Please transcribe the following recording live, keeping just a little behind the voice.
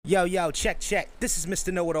Yo, check. This is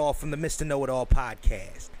Mr. Know-It-All from the Mr. Know-It-All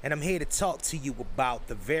podcast. And I'm here to talk to you about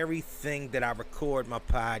the very thing that I record my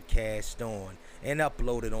podcast on and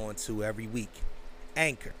upload it onto every week.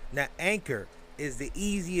 Anchor. Now, Anchor is the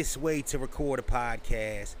easiest way to record a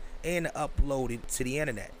podcast and upload it to the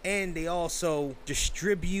internet. And they also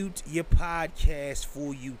distribute your podcast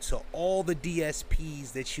for you to all the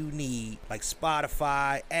DSPs that you need, like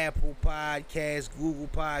Spotify, Apple Podcasts, Google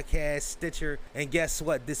Podcasts, Stitcher. And guess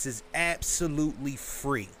what? This is absolutely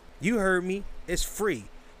free. You heard me. It's free.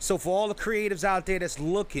 So for all the creatives out there that's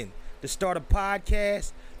looking to start a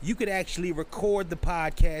podcast, you could actually record the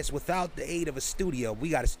podcast without the aid of a studio. We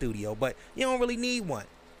got a studio, but you don't really need one.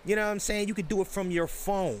 You know what I'm saying? You can do it from your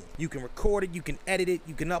phone. You can record it, you can edit it,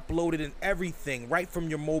 you can upload it and everything right from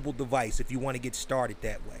your mobile device if you want to get started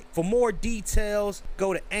that way. For more details,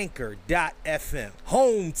 go to anchor.fm.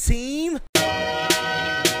 Home team!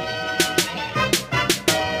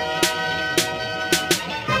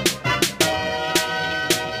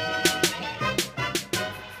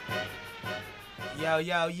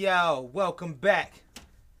 Yo. Welcome back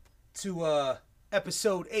to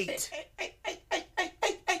episode 8.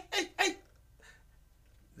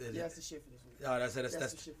 Yeah, that's the shit for this week. Oh,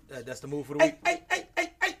 that's the move for the week. Hey.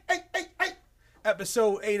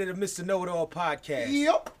 Episode 8 of the Mr. Know-It-All podcast.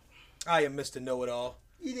 Yep. I am Mr. Know-It-All.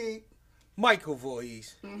 You did. Michael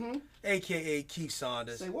Voorhees, a.k.a. Keith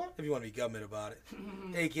Saunders. Say what? If you want to be government about it.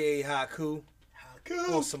 A.k.a. Haku.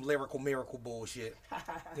 Or some lyrical miracle bullshit.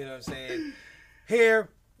 You know what I'm saying? Here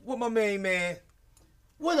with my main man.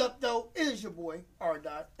 What up, though? It is your boy, R.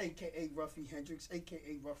 Dot, a.k.a. Ruffy Hendrix,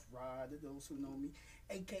 a.k.a. Rough Rider, those who know me,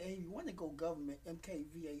 a.k.a. you want to go government,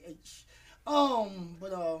 MKVAH.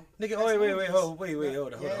 Nigga, wait,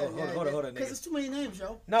 hold on, Because nigga. it's too many names,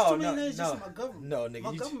 yo. No, too many names just in my government. No, nigga.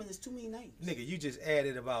 My government is too many names. Nigga, you just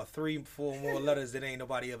added about 3-4 more letters that ain't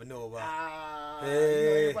nobody ever know about.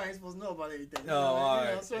 Everybody ain't supposed to know about anything.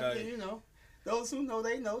 Alright. You know, those who know,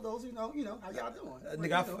 they know. Those who know, how y'all doing.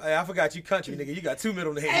 Nigga, I forgot you country, nigga. You got 2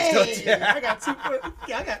 middle names. Hey, I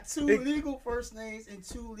got 2 legal first names and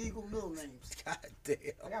 2 legal middle names. God damn.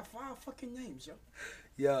 I got 5 fucking names, yo.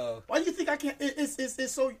 Yo. Why do you think I can't?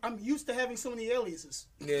 It's so I'm used to having so many aliases.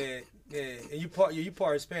 Yeah. And you part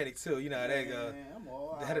Hispanic too. You know how that go. I'm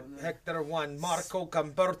all Hector Juan Marco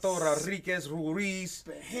Camberto Rodriguez Ruiz.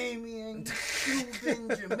 Bahamian,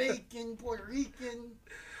 Cuban, Jamaican, Puerto Rican.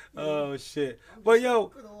 Oh shit. But yo,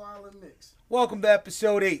 good old island mix. Welcome to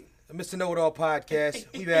episode 8 of Mr. Know-It-All podcast.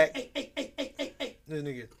 We back. Hey. This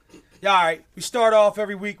nigga. Yeah, all right. We start off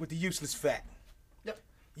every week with the useless fact. Yep.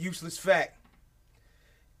 Useless fact.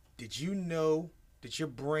 Did you know that your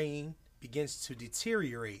brain begins to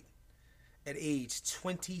deteriorate at age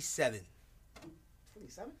 27?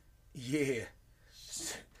 27? Yeah.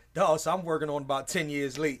 No, so I'm working on about 10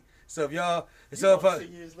 years late. So if y'all,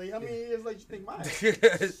 10 years late. How many years late you think mine?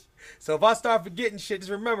 So if I start forgetting shit,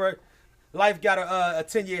 just remember, life got a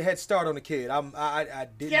 10-year head start on the kid. I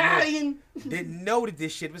didn't know that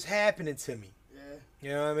this shit was happening to me. Yeah. You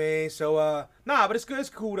know what I mean? So but it's good.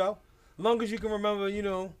 It's cool though. As long as you can remember,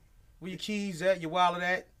 where your keys at, your wallet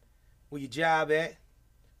at, where your job at,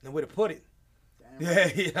 and where to put it. Yeah,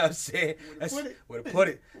 you know what I'm saying? Where to put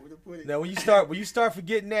it. Now when you start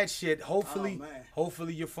forgetting that shit, hopefully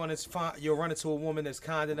you'll run into a woman that's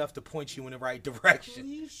kind enough to point you in the right direction.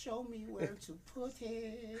 Please show me where to put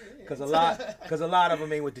it. Cause a lot of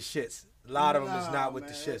them ain't with the shits. A lot of them is not with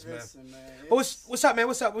the shits, man. But what's up, man?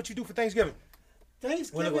 What's up? What you do for Thanksgiving?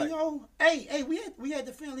 Thanksgiving, yo. Hey, we had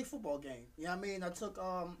the family football game. You know what I mean? I took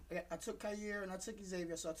Kair and I took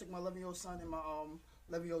Xavier. So I took my 11-year-old son and my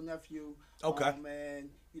 11-year-old nephew. Okay. And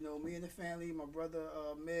me and the family, my brother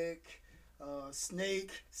Mick,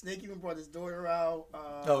 Snake even brought his daughter out.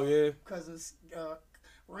 Oh yeah. Cousins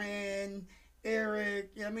Rand,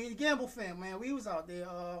 Eric. You know what I mean? The Gamble fam, man. We was out there.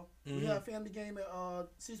 We had a family game at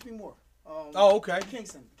CSP Moore. Okay.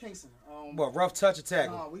 Kingston. What, rough touch or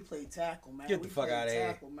tackle? No, we play tackle, man. Get the fuck out of here.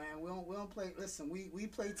 Tackle, man. We don't play. Listen, we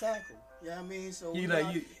play tackle. You know what I mean? So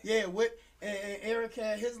and Eric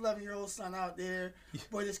had his 11-year-old son out there,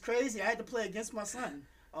 but it's crazy. I had to play against my son.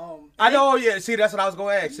 I know. Yeah. See, that's what I was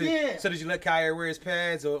gonna ask. Yeah. So did you let Kyrie wear his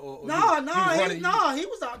pads or No. He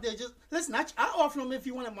was out there just listen. I offered him if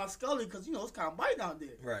he wanted my Scully because it's kind of biting out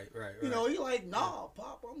there. Right. He like, nah,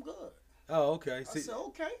 Pop, I'm good. Oh, okay. I said,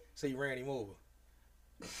 okay. So you ran him over.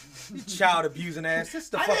 Child abusing ass. This is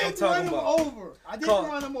the fuck I'm talking about. I didn't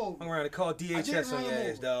run him over. I'm around to call DHS on your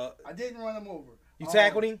ass, dog. I didn't run him over. You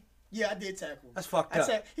tackled him? Yeah, I did tackle him. That's fucked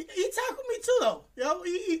up. He tackled me too, though. No,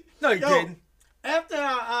 he didn't. After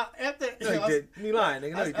no, you didn't. You lying,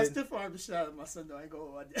 nigga. No, you didn't. I still fired the shit out of my son, though. I ain't gonna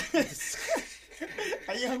lie.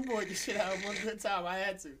 A young boy the shit out of him one good time. I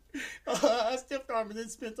had to. I stiffed arm and then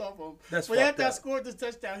spent off on him. But after I scored this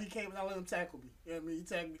touchdown, he came and I let him tackle me. You know what I mean? He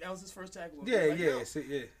tackled me. That was his first tackle. Yeah, like,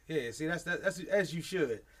 yeah. See, that's as you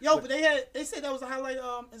should. Yo, but they said that was the highlight.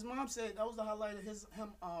 His mom said that was the highlight of his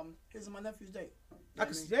and my nephew's date. I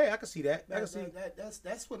can see that.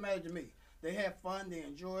 That's what mattered to me. They had fun. They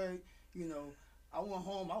enjoyed. You know, I went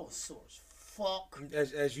home. I was sore as fuck.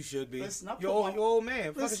 As you should be. Listen, you're old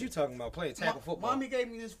man. What is you talking about? Playing tackle football. Mommy gave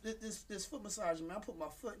me this foot massage, man. I put my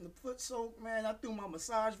foot in the foot soak, man. I threw my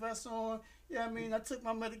massage vest on. Yeah, you know I mean, I took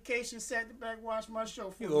my medication, sat in the back, watched my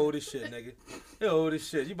show. You old as shit, nigga. You old as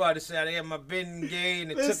shit. You about to say I had my Bengay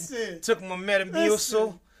and took my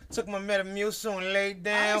Metamucil. Took my Metamucil and laid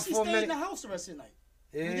down for a minute. I stayed in the house the rest of the night.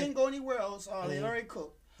 Yeah. We didn't go anywhere else. They already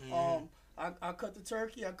cooked. I cut the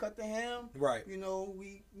turkey. I cut the ham. Right. We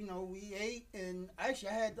ate, and actually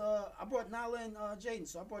I brought Nala and Jaden,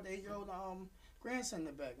 so I brought the 8-year-old grandson in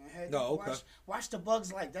the back and had watch the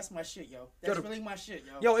Bugs Life. That's my shit, yo. That's really my shit,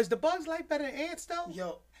 yo. Yo, is the Bugs Life better than Ants though?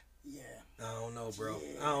 Yo, yeah. I don't know, bro.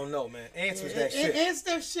 Yeah. I don't know, man. Ants was that shit. Ants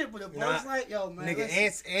that shit, but the Bugs Life, yo, man. Nigga,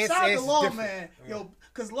 Ants shout out to Law, man. Yo,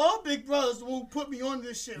 cause Law Big Brothers won't put me on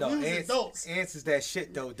this shit. No, we was adults. Ants is that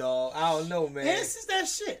shit though, dog. I don't know, man. Ants is that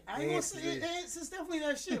shit. I ain't gonna say Ants is definitely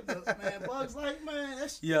that shit, but man, Bugs Life, man, that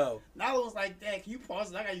shit. Yo. Nala was like, Dad, can you pause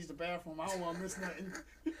it? I gotta use the bathroom. I don't wanna miss nothing.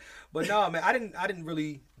 But no, man, I didn't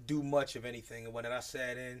really do much of anything. And when I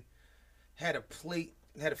sat in, had a plate,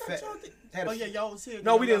 had a fat. Y'all was here.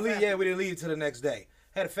 No, we didn't leave. Yeah, we didn't leave till the next day.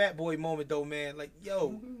 Had a fat boy moment though, man. Like,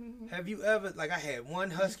 yo, have you ever? Like, I had one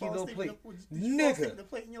husky little plate, nigga. The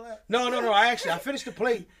plate in your lap? No. I finished the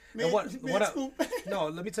plate. No,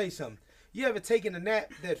 let me tell you something. You ever taken a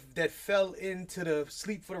nap that fell into the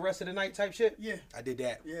sleep for the rest of the night type shit? Yeah. I did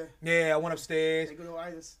that. Yeah. Yeah, I went upstairs.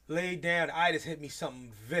 Itis. Laid down. The itis hit me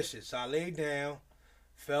something vicious. So I laid down,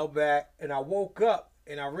 fell back, and I woke up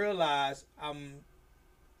and I realized I'm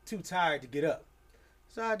too tired to get up.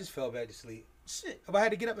 So I just fell back to sleep. Shit. But I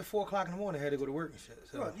had to get up at 4 o'clock in the morning. I had to go to work and shit.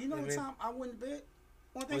 So, bro, do you know what time I went to bed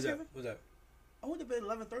on Thanksgiving? What's that? I went to bed at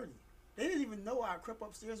 11:30. They didn't even know I crept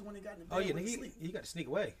upstairs when they got in the bed. Oh, yeah, nigga, you got to sneak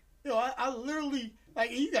away. Yo, I literally,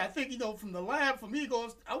 like, you got to think, from the lab, for me to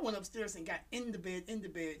go, I went upstairs and got in the bed.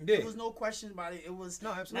 Yeah. There was no question about it. It was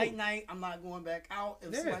night. I'm not going back out.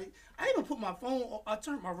 If somebody, I even put my phone, I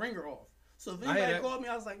turned my ringer off. So if anybody called me,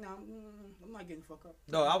 I was like, nah, I'm not getting fucked up.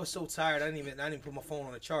 No, I was so tired, I didn't put my phone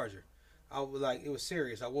on the charger. I was like, it was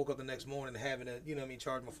serious. I woke up the next morning having to,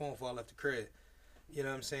 charge my phone before I left the crib. You know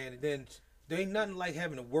what I'm saying? And then there ain't nothing like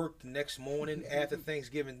having to work the next morning after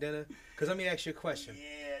Thanksgiving dinner. Because let me ask you a question.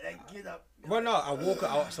 Yeah, that get up. Well, no, I woke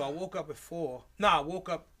up. So I woke up at 4. No, I woke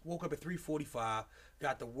up at 3:45.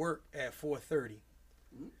 Got to work at 4:30.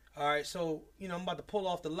 Mm-hmm. All right, so I'm about to pull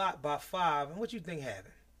off the lot by 5. And what you think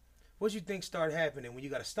happened? What you think started happening when you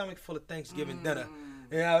got a stomach full of Thanksgiving dinner?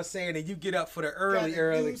 You know what I'm saying? And you get up for the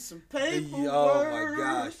early. Some paperwork. Oh my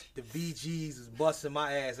gosh, the BGs is busting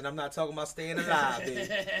my ass, and I'm not talking about staying alive,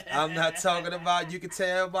 baby. I'm not talking about. You can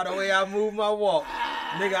tell by the way I move my walk,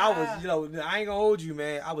 nigga. I was, I ain't gonna hold you,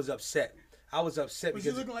 man. I was upset. Was because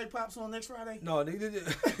you looking like Pops on next Friday? No, was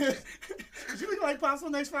you looking like Pops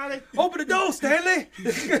on next Friday? Open the door, Stanley.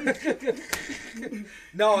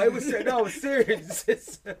 No, it was serious.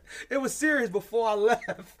 It was serious before I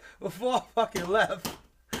left. Before I fucking left,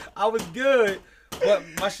 I was good, but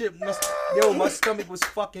my stomach was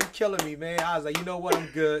fucking killing me, man. I was like, you know what, I'm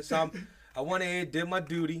good. So I went ahead, did my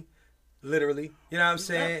duty, literally. You know what I'm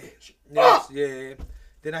saying? Yes, yeah.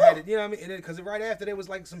 Then I had it, you know what I mean? And then, because right after there was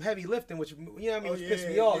like some heavy lifting, which, which pissed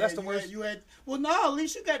me off. That's the worst. At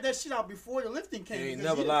least you got that shit out before the lifting came. You ain't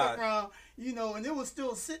never lied. Around, and it was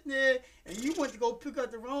still sitting there, and you went to go pick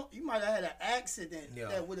up the wrong. You might have had an accident. Yeah.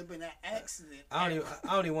 That would have been an accident. I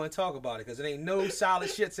don't even want to talk about it because it ain't no solid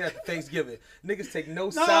shits after Thanksgiving. Niggas take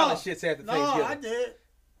no solid shits after Thanksgiving. No, I did.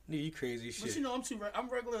 Nigga, you crazy as shit. But I'm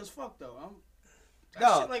regular as fuck though.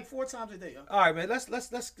 Shit like 4 times a day. Yo. All right, man.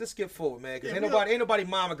 Let's get forward, man. Cause ain't nobody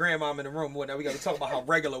mom or grandmom in the room. Now we got to talk about how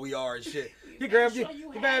regular we are and shit. You grab you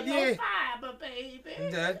had no fiber, baby.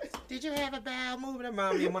 Did you have a bowel movement? That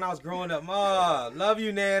reminded me when I was growing up. Oh, love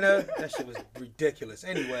you, Nana. That shit was ridiculous.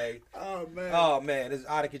 Anyway. Oh man, it's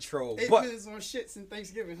out of control. 8 minutes on shits and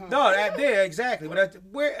Thanksgiving, huh? No, exactly. But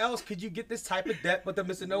where else could you get this type of depth but the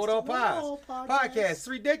Mr. Know-It-All podcast? It's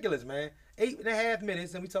ridiculous, man. 8.5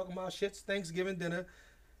 minutes, and we talking about shits, Thanksgiving dinner,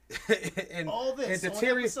 and all this. And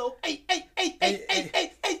episode 8.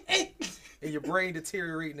 And your brain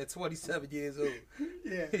deteriorating at 27 years old.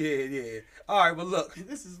 Yeah. All right, well look.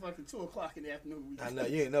 This is fucking 2:00 in the afternoon. I know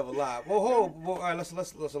you ain't never lied. Well, all right.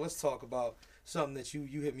 Let's talk about something that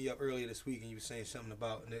you hit me up earlier this week, and you were saying something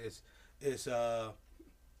about, and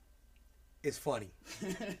it's funny.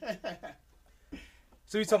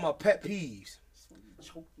 So we talking about pet peeves.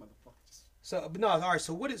 Choke motherfuckers. So, but no, all right.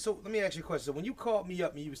 So let me ask you a question. So when you called me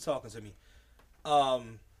up and you was talking to me,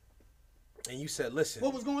 and you said, "Listen,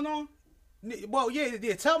 what was going on?" Well,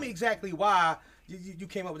 yeah. Tell me exactly why you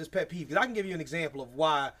came up with this pet peeve, because I can give you an example of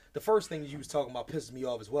why the first thing you was talking about pisses me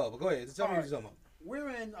off as well. But go ahead, tell me what you're talking about. We're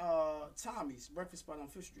in Tommy's breakfast spot on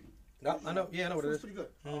Fifth Street. No, I know. Yeah, I know what it is. Pretty good.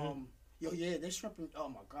 Mm-hmm. They shrimp and oh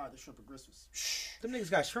my god, the shrimp and grits was. Them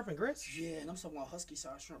niggas got shrimp and grits. Yeah, and I'm talking about husky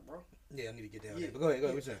size shrimp, bro. Yeah, I need to get down there. But go ahead.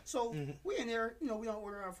 What you saying? So we in there, we don't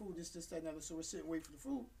order our food, this, that, and other. So we're sitting waiting for the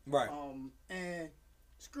food. Right. And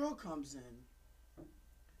this girl comes in.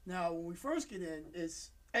 Now when we first get in,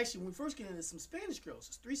 there's some Spanish girls.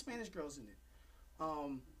 There's 3 Spanish girls in there.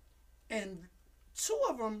 And 2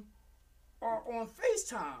 of them are on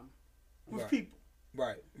FaceTime with people.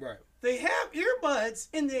 Right. They have earbuds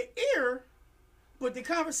in their ear, but the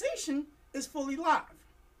conversation is fully live.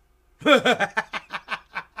 So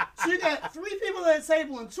you got 3 people at the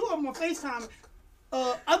table and 2 of them on FaceTime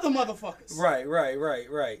other motherfuckers. Right.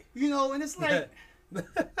 And it's like,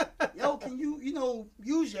 yo, can you,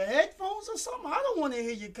 use your headphones or something? I don't want to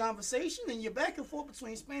hear your conversation and you're back and forth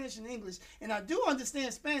between Spanish and English. And I do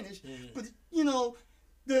understand Spanish, but,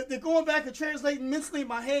 the going back and translating mentally in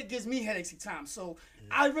my head gives me headaches at times. So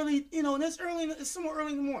I really, and it's somewhat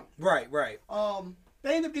early in the morning. Right.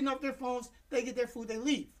 They end up getting off their phones. They get their food. They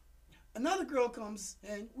leave. Another girl comes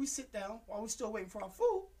and we sit down while we're still waiting for our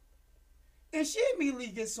food. And she immediately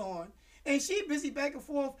gets on. And she busy back and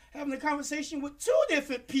forth having a conversation with 2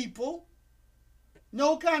 different people.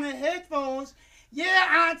 No kind of headphones.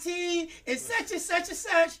 Yeah, auntie, it's such and such and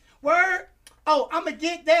such. Word. Oh, I'm going to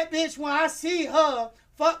get that bitch when I see her.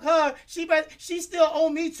 Fuck her. She still owe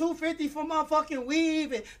me $250 for my fucking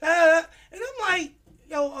weave. And I'm like,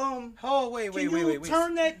 yo, oh, wait.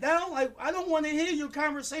 Turn that down? Like, I don't want to hear your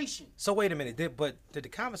conversation. So wait a minute. Did the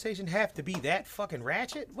conversation have to be that fucking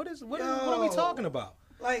ratchet? What are we talking about?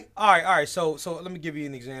 Like, all right. So let me give you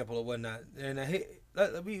an example of whatnot. And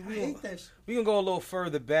we gonna go a little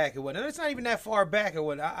further back and whatnot. It's not even that far back and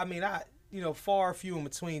whatnot. I mean, far few in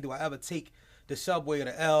between. Do I ever take the subway or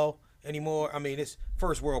the L anymore? I mean, it's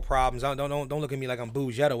first world problems. Don't look at me like I'm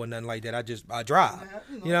Bougetto or nothing like that. I drive.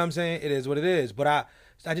 You know what I'm saying? It is what it is. But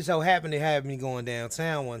I just so happened to have me going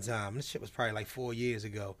downtown one time. This shit was probably like 4 years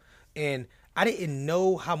ago, and I didn't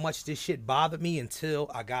know how much this shit bothered me until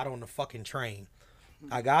I got on the fucking train.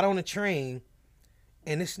 I got on the train,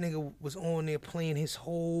 and this nigga was on there playing his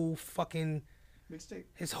whole fucking mixtape.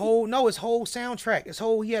 His whole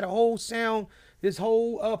soundtrack. He had a whole sound. This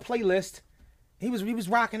whole playlist. He was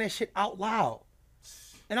rocking that shit out loud,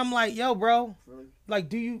 and I'm like, yo, bro, really? Like,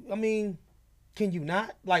 can you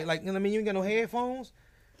not? Like, you ain't got no headphones.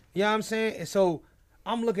 You know what I'm saying? And so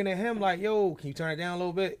I'm looking at him like, yo, can you turn it down a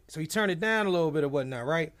little bit? So he turned it down a little bit or whatnot,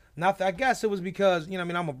 right? Now, I guess it was because,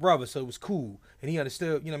 I'm a brother, so it was cool. And he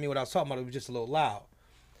understood, what I was talking about. It was just a little loud.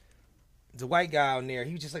 The white guy on there,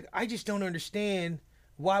 he was just like, I just don't understand.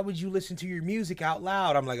 Why would you listen to your music out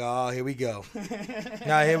loud? I'm like, oh, here we go.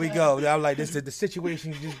 Here we go. I'm like, the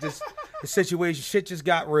situation, shit just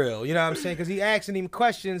got real. You know what I'm saying? Because he asking him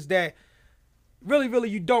questions that really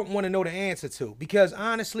you don't want to know the answer to. Because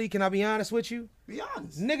honestly, can I be honest with you? Be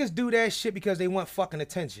honest. Niggas do that shit because they want fucking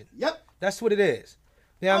attention. Yep. That's what it is.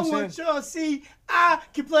 You know what I'm want y'all to see I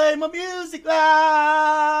can play my music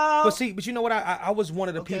loud. But you know what? I was one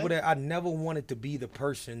of the people that I never wanted to be the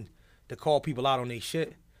person to call people out on their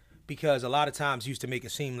shit, because a lot of times used to make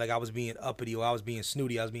it seem like I was being uppity or I was being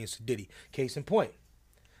snooty, I was being sedity. Case in point,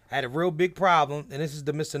 I had a real big problem, and this is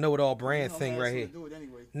the Mr. Know-It-All brand thing right here. Do it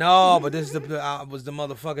anyway. No, but this is I was the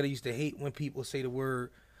motherfucker that used to hate when people say the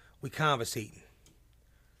word "we conversating."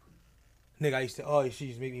 Nigga, I used to, she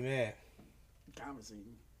just make me mad.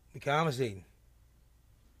 We conversating.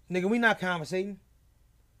 Nigga, we not conversating.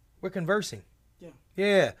 We're conversing.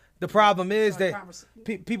 Yeah. The problem is that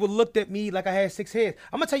people looked at me like I had 6 heads.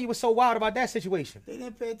 I'm going to tell you what's so wild about that situation. They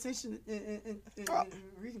didn't pay attention in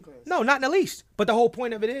reading class. No, not in the least. But the whole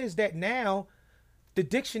point of it is that now the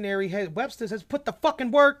dictionary Webster's has put the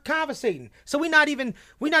fucking word conversating. So we not even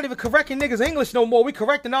correcting niggas English no more. We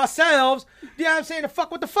correcting ourselves. You know what I'm saying? The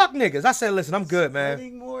fuck with the fuck niggas. I said, listen, I'm good, man.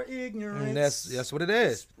 Spreading more ignorance. That's what it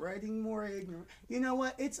is. Spreading more ignorance. You know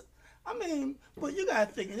what? But you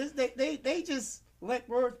gotta think. They just let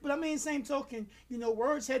words. But same token,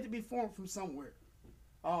 words had to be formed from somewhere.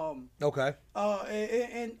 Okay.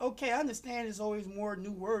 And okay, I understand there's always more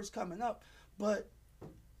new words coming up, but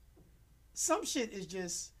some shit is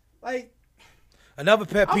just like Another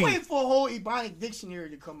pet I'm peeve. waiting for a whole Ebonic dictionary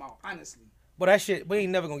to come out. Honestly, But that shit, we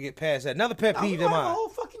ain't never gonna get past that. Another pet no, we're peeve gonna of have a mine. whole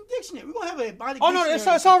fucking dictionary. We're gonna have an Ebonic. Oh no,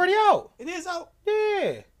 dictionary. it's already out. It is out.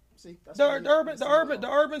 Yeah. See, that's The what the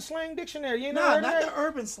urban slang dictionary. You ain't never Nah, heard not of the that?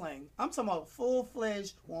 urban slang. I'm talking about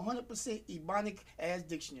full-fledged, 100% Ebonic ass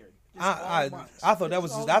dictionary. Just all I Ebonics. thought that Just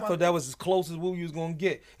was all I thought that Ebonics. was as close as we was gonna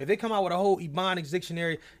get. If they come out with a whole Ebonics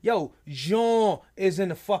dictionary, yo, John is in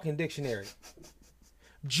the fucking dictionary.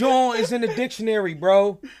 John is in the dictionary,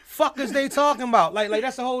 bro. Fuck is they talking about? Like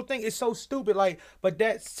that's the whole thing. It's so stupid. Like, but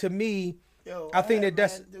that's to me. Yo, I think had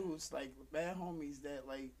that's mad dudes like bad homies that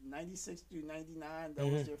like 96 through 99. That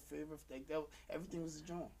was their favorite. Like everything was a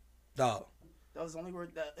John. dog. That was the only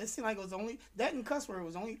word that it seemed like it was only that and cuss word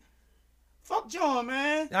was only fuck John,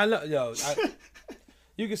 man. I love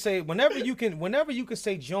you can say whenever you can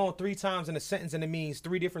say John 3 times in a sentence and it means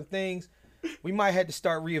 3 different things. We might have to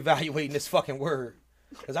start reevaluating this fucking word.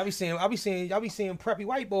 Cause I be seeing preppy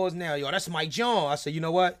white boys now. Yo, that's my John. I say, you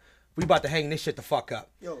know what? We about to hang this shit the fuck up.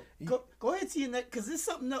 Yo, go ahead to your next, cause it's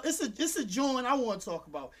something else. It's a joint I want to talk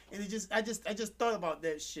about, and I just thought about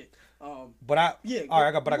that shit. But I Yeah, all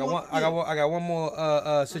right. I got one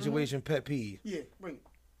more situation pet peeve. Yeah, bring it.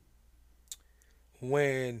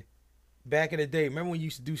 When back in the day, remember when you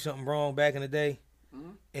used to do something wrong back in the day,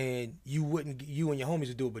 and you and your homies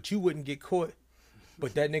would do it, but you wouldn't get caught,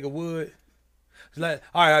 but that nigga would. It's like,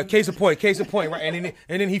 all right, case in point, right? And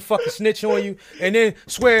then he fucking snitch on you, and then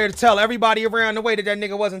swear to tell everybody around the way that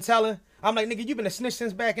nigga wasn't telling. I'm like, nigga, you been a snitch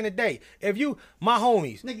since back in the day. If you, my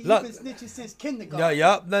homies, Nigga, you look, been snitching since kindergarten.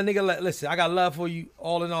 yup, that nigga, listen, I got love for you,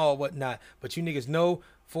 all in all, whatnot. But you niggas know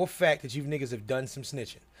for a fact that you niggas have done some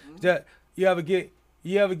snitching. You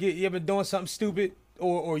ever doing something stupid,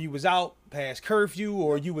 or you was out past curfew,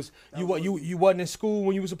 or you wasn't in school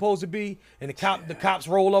when you was supposed to be, and the cops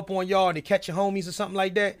roll up on y'all and they catch your homies or something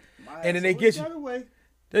like that, and then they get you.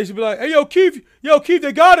 They should be like, hey, yo, Keith,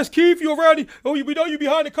 they got us, Keith. You around here. Oh, we know you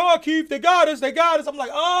behind the car, Keith. They got us. I'm like,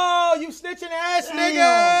 oh, you snitching ass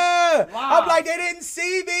nigga. Wow. I'm like, they didn't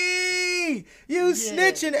see me. You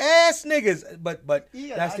snitching ass niggas. But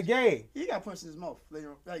that's the game. He got punched in his mouth. Like,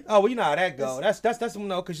 oh, well, you know how that go. That's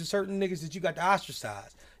no, because there's certain niggas that you got to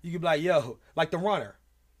ostracize. You could be like, yo, like the runner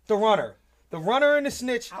and the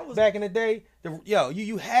snitch back in the day.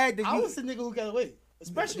 You had to. I was the nigga who got away.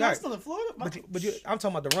 Especially when I was still in Florida. But I'm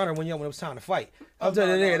talking about the runner when it was time to fight. I'm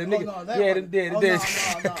telling you, the nigga.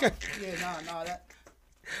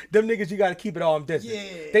 Them niggas, you gotta keep it all in distance.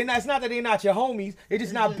 Yeah. It's not that they're not your homies. They're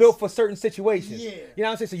just not built for certain situations. Yeah. You know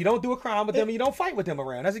what I'm saying? So you don't do a crime with them and you don't fight with them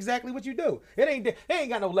around. That's exactly what you do. They ain't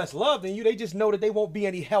got no less love than you. They just know that they won't be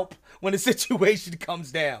any help when the situation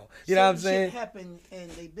comes down. You know what I'm saying? Shit happen and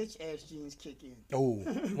they bitch ass genes kick in. Oh,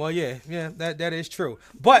 well, yeah, that is true.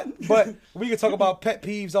 But we can talk about pet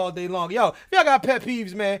peeves all day long. Yo, if y'all got pet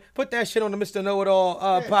peeves, man, put that shit on the Mr. Know It All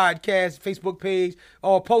podcast Facebook page,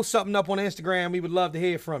 or post something up on Instagram. We would love to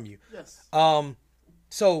hear from you. Yes.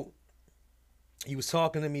 So you was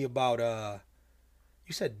talking to me about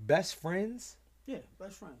you said best friends? Yeah,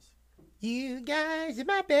 best friends. You guys are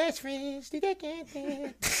my best friends.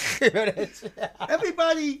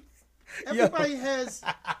 Everybody has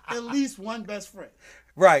at least one best friend.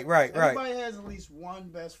 Right. Everybody has at least one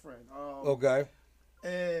best friend. Okay.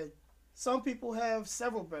 And some people have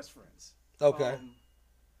several best friends. Okay.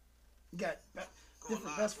 You got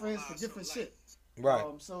different best friends for different shit. Right.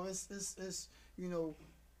 So it's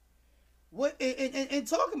what and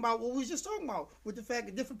talking about what we was just talking about with the fact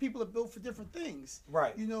that different people are built for different things.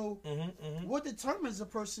 Right. What determines a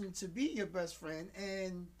person to be your best friend,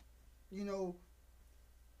 and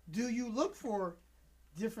do you look for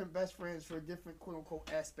different best friends for different quote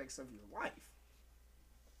unquote aspects of your life?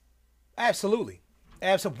 Absolutely.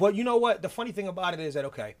 But you know what? The funny thing about it is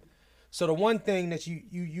that so the one thing that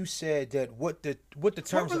you said that what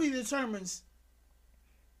really determines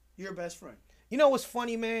your best friend? You know what's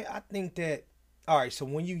funny, man? I think that all right. So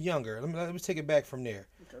when you're younger, let me take it back from there.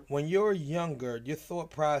 Okay. When you're younger, your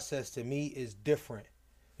thought process to me is different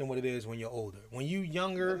than what it is when you're older. When you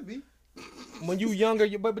younger, Maybe. when you younger,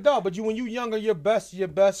 when you younger, your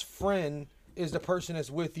best friend is the person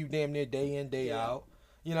that's with you damn near day in day out.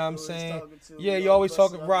 You know what I'm saying? Yeah, you always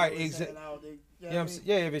talking right. Exactly. Yeah,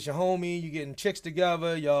 if it's your homie, you getting chicks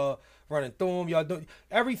together, y'all running through them, y'all do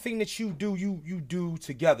everything that you do. You do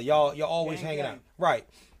together. Y'all always hanging out. Right.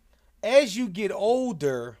 As you get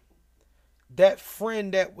older, that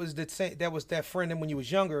friend that was that friend when you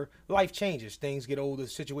was younger, life changes. Things get older,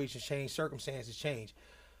 situations change, circumstances change.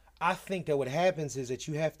 I think that what happens is that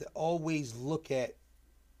you have to always look at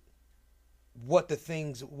what are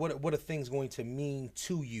things going to mean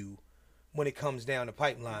to you when it comes down to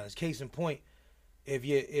pipelines. Case in point, if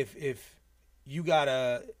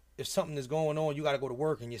something is going on, you got to go to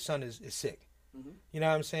work and your son is sick. Mm-hmm. You know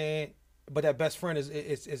what I'm saying? But that best friend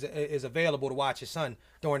is available to watch your son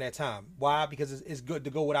during that time. Why? Because it's good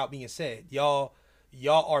to go without being said. Y'all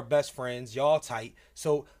are best friends. Y'all tight.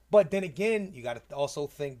 So, but then again, you got to also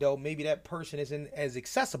think though, maybe that person isn't as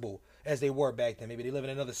accessible as they were back then. Maybe they live in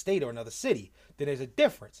another state or another city. Then there's a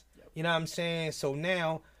difference. Yep. You know what I'm saying? So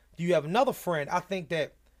now, do you have another friend? I don't think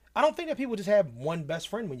that people just have one best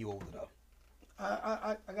friend when you're older though.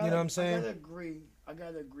 I gotta, you know what I'm saying? I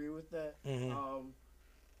gotta agree with that. Mm-hmm.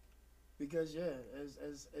 Because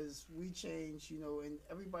as we change, you know, and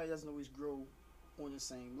everybody doesn't always grow on the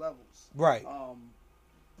same levels. Right.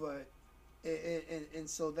 But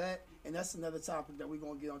so that's another topic that we're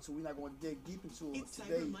gonna get onto. We're not gonna dig deep into it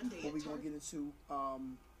today, but we're gonna get into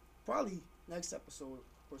probably next episode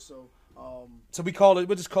or so. So we'll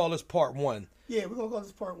just call this part 1. Yeah, we're gonna call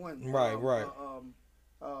this part 1. Right.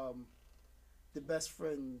 The best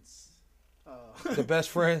friends. The best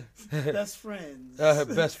friend. Best friends.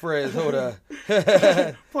 Best friends. Hold on.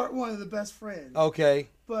 Part 1 of the best friends. Okay.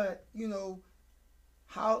 But you know,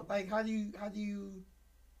 how do you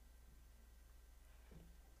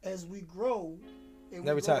as we grow, and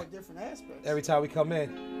we grow in different aspects. Every time we come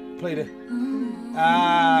in, play the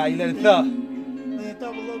you let it thump. Let it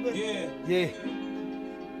thump a little bit. Yeah.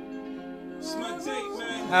 It's my take,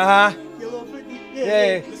 man. Give a little 50.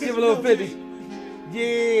 Yeah. Give a little 50.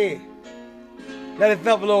 Yeah. Let it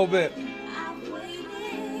thump a little bit. Say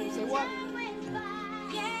what?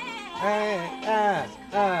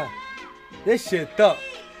 This shit thump.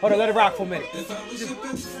 Hold on, let it rock for a minute. If I was your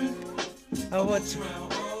best friend, I want you.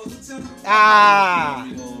 around all the time.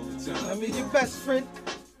 I mean your best friend.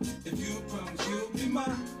 If you promise you'll be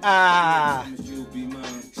mine. Promise you'll be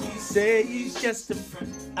mine. She say he's just a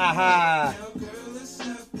friend. Now, girl, let's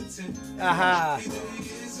not pretend. Either he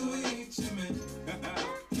is or he ain't your man.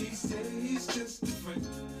 He say he's just a friend.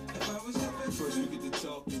 If I was your best friend, we get to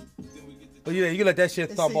talking. Then we get to. But yeah, you can let that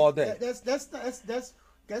shit thump all day.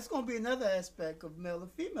 That's gonna be another aspect of male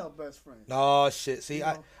and female best friends. Oh shit! See,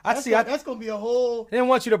 that's gonna be a whole. I didn't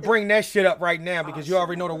want you to bring that shit up right now because you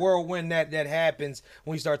already know the whirlwind that happens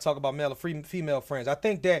when you start talking about male or female friends. I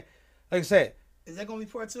think that, like I said, is that gonna be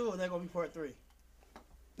part 2 or is that gonna be part 3?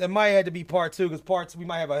 That might have to be part 2 because we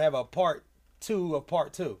might have a part 2 of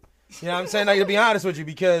part 2. You know what I'm saying? Like, to be honest with you,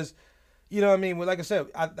 because you know what I mean. Well, like I said,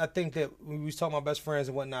 I think that when we was talking about best friends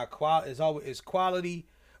and whatnot, it's quality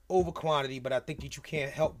over quantity, but I think that you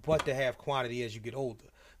can't help but to have quantity as you get older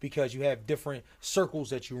because you have different circles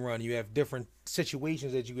that you run, you have different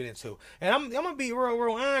situations that you get into. And I'm gonna be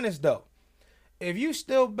real honest though. If you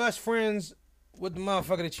still best friends with the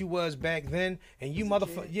motherfucker that you was back then, and you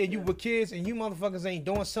you were kids, and you motherfuckers ain't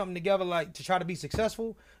doing something together like to try to be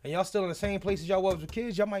successful, and y'all still in the same place as y'all was with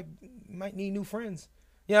kids, y'all might need new friends.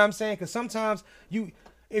 You know what I'm saying? Because sometimes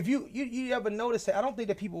if you ever notice that, I don't think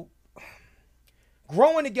that people.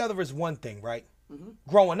 Growing together is one thing, right? Mm-hmm.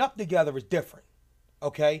 Growing up together is different,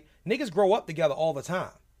 okay? Niggas grow up together all the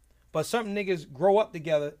time. But some niggas grow up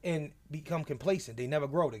together and become complacent. They never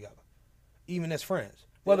grow together, even as friends.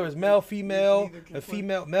 Whether it's male, female,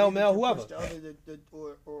 male, whoever.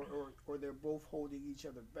 Or they're both holding each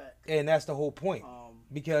other back. And that's the whole point.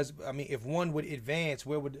 Because, I mean, if one would advance,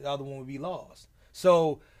 where would the other one be lost?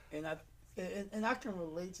 So... And I can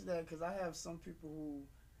relate to that because I have some people who...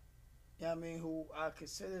 who I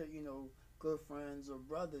consider, good friends or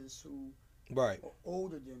brothers who are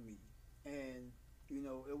older than me. And,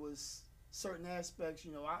 it was certain aspects,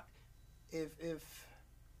 if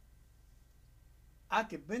I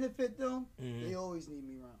could benefit them, they always need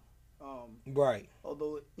me around.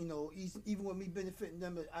 Although, even with me benefiting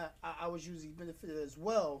them, I was usually benefited as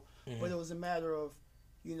well. But it was a matter of,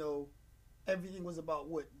 everything was about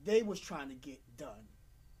what they was trying to get done.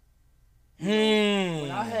 When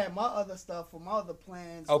I had my other stuff or my other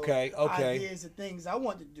plans, ideas and things I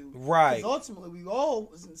wanted to do, because ultimately we all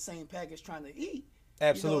was in the same package trying to eat.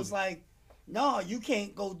 Absolutely, it's like, no, you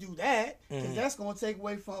can't go do that because that's going to take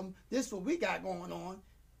away from this what we got going on.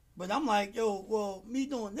 But I'm like, me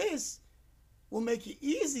doing this will make it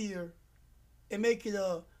easier and make it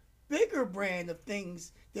a bigger brand of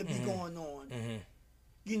things that be going on.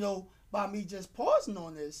 By me just pausing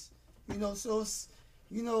on this, so it's,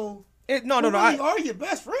 No. Really are your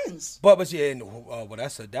best friends. But yeah, well,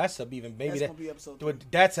 that's even maybe That's gonna be episode 3.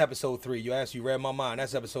 That's episode 3. You read my mind.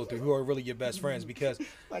 That's episode 3. Who are really your best friends? Because Did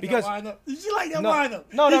you like that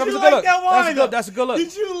windup? No, that was a good look. That's a good look.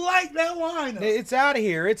 Did you like that windup? It's out of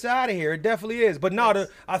here. It definitely is. But no,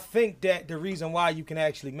 I think that the reason why you can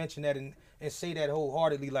actually mention that and say that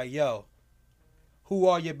wholeheartedly, like, yo, who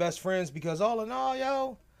are your best friends? Because all in all,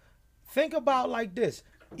 yo, think about like this.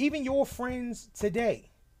 Even your friends today,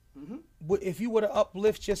 if you were to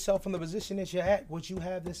uplift yourself from the position that you're at, would you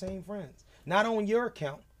have the same friends? Not on your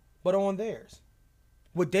account, but on theirs.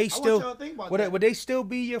 Would they still? Would they still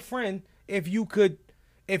be your friend if you could,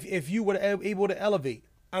 if you were able to elevate?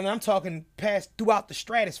 I mean, I'm talking past throughout the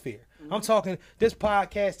stratosphere. I'm talking this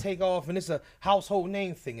podcast take off and it's a household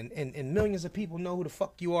name thing, and millions of people know who the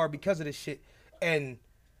fuck you are because of this shit. And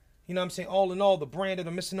you know what I'm saying? All in all, the brand of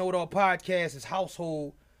the Mr. Know It All podcast is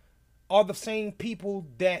household. Are the same people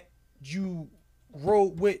that you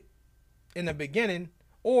rode with in the beginning,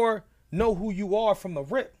 or know who you are from the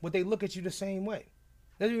rip, would they look at you the same way?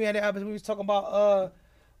 We was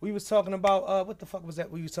talking about what the fuck was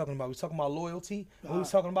that we was talking about? We was talking about loyalty, and we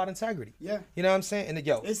was talking about integrity. Yeah. You know what I'm saying? And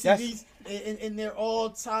and they're all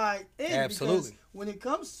tied in. Absolutely. Because when it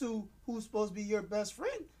comes to who's supposed to be your best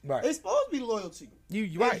friend, right, they're supposed to be loyal to you.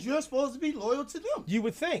 You're right. You're supposed to be loyal to them. You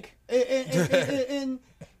would think.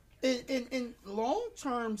 In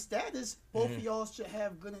long-term status, both of y'all should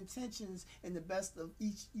have good intentions and the best of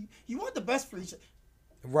each. You want the best for each other.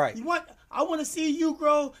 Right. I want to see you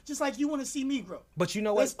grow just like you want to see me grow. But you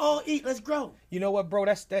know what? Let's all eat. Let's grow. You know what, bro?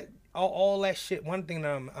 That's all that shit. One thing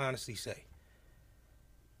that I'm honestly say.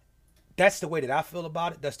 That's the way that I feel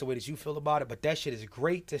about it. That's the way that you feel about it. But that shit is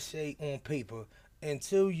great to say on paper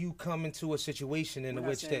until you come into a situation in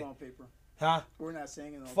which that. On paper. Huh? We're not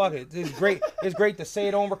saying it on Fuck paper. it. It's great. It's great to say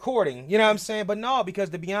it on recording. You know what I'm saying? But no, because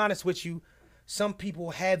to be honest with you, some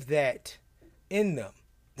people have that in them.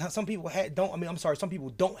 Now, some people some people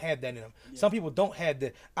don't have that in them. Yeah. Some people don't have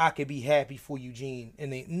the I could be happy for you, Gene,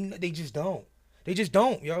 and they just don't. They just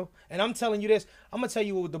don't, yo. And I'm telling you this. I'm gonna tell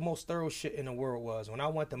you what the most thorough shit in the world was when I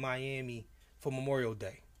went to Miami for Memorial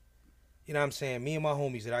Day. You know what I'm saying? Me and my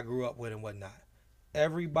homies that I grew up with and whatnot.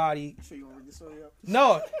 Everybody. You sure you want to read this story up?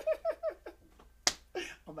 No.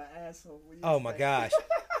 I'm an asshole. Oh my gosh.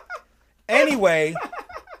 Anyway,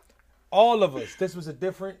 all of us. This was a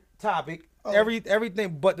different topic. Oh.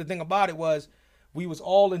 Everything, but the thing about it was, we was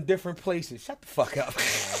all in different places. Shut the fuck up.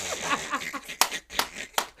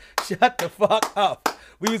 Shut the fuck up.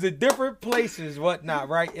 We was in different places, whatnot,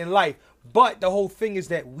 right, in life. But the whole thing is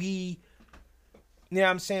that we, you know what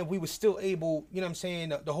I'm saying, we were still able, you know what I'm saying,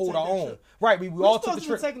 to hold our own. Trip. Right, we all took the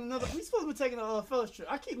trip. We supposed to be taking a fellas trip.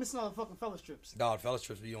 I keep missing all the fucking fellas trips. Dog, fellas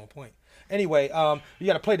trips be on point. Anyway, you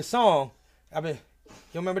got to play the song. You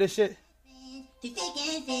remember this shit? To thick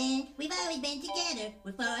and thin, we've always been together.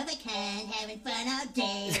 We're four of a kind, having fun all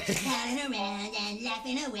day, calling around and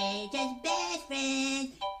laughing away. Just best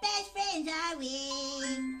friends are we.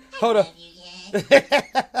 Hold up.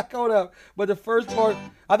 Hold up. But the first part,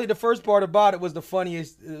 I think the first part about it was the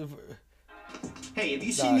funniest. Hey, have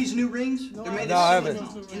you seen these new rings? No, I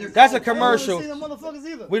haven't. That's a commercial. I don't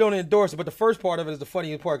see them either. We don't endorse it, but the first part of it is the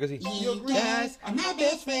funniest part because You guys are my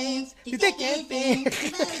best friends. To thick and thin,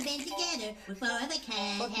 we've always been together. We're four of a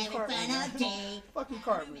kind, having fun all day. Fucking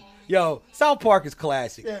Cartman. Yo, South Park is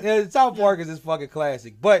classic. Yeah. South Park is fucking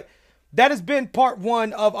classic. But that has been part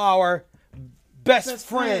 1 of our best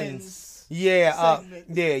friends. Yeah,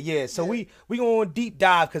 yeah. So we going to deep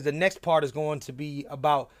dive because the next part is going to be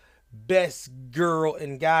about best girl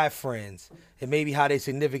and guy friends and maybe how their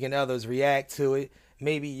significant others react to it.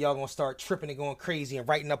 Maybe y'all gonna start tripping and going crazy and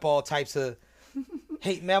writing up all types of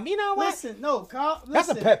hate mail. You know what? That's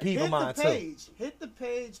a pet peeve of mine too. Hit the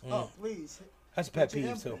page up, please. That's a pet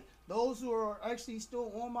peeve too. Those who are actually still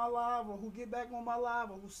on my live, or who get back on my live,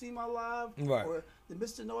 or who see my live, right, or the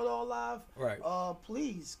Mr. Know It All live, right?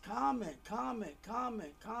 Please comment.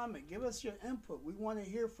 Give us your input. We want to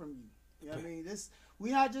hear from you. You know what I mean? We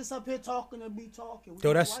not just up here talking to be talking.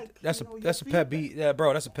 Yo, that's a pet peeve,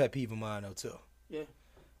 bro. That's a pet peeve of mine though too. Yeah.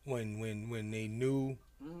 When they knew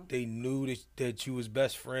that you was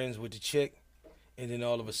best friends with the chick, and then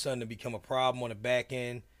all of a sudden it become a problem on the back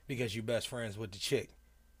end because you best friends with the chick.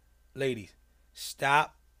 Ladies,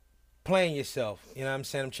 stop playing yourself. You know what I'm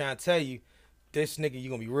saying? I'm trying to tell you, this nigga, you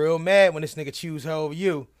gonna be real mad when this nigga choose her over you.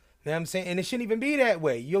 You know what I'm saying? And it shouldn't even be that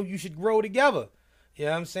way. You should grow together. You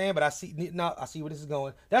know what I'm saying? But I see where this is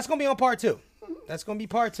going. That's gonna be on part 2. That's gonna be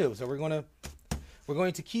part 2. So we're going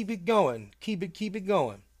to keep it going. Keep it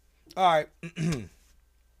going. All right.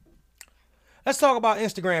 Let's talk about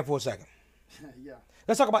Instagram for a second. Yeah.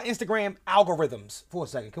 Let's talk about Instagram algorithms for a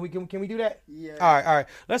second. Can we do that? Yeah. All right.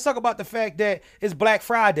 Let's talk about the fact that it's Black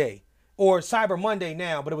Friday or Cyber Monday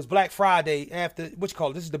now, but it was Black Friday after what you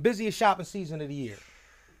call it. This is the busiest shopping season of the year.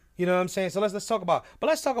 You know what I'm saying? So let's talk about. But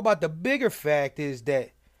let's talk about the bigger fact is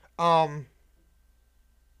that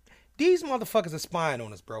these motherfuckers are spying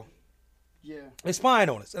on us, bro. Yeah. They're spying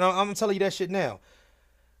on us, and I'm telling you that shit now.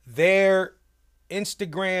 Their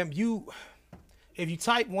Instagram, if you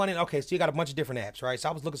type one in, okay, so you got a bunch of different apps, right? So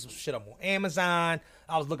I was looking some shit up on Amazon.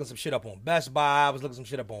 I was looking some shit up on Best Buy. I was looking some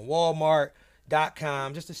shit up on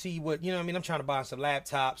Walmart.com just to see what, you know what I mean? I'm trying to buy some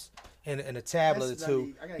laptops and a tablet or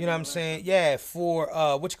two. You know what I'm saying? Yeah, for,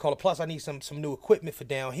 what you call it. Plus, I need some new equipment for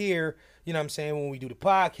down here. You know what I'm saying? When we do the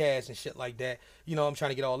podcast and shit like that. You know, I'm trying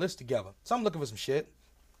to get all this together. So I'm looking for some shit.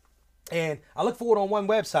 And I look for it on one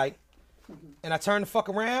website. And I turn the fuck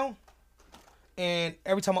around. And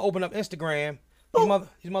every time I open up Instagram,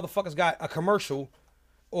 these motherfuckers got a commercial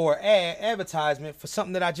or advertisement for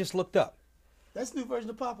something that I just looked up. That's the new version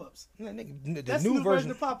of pop-ups. The That's new the new version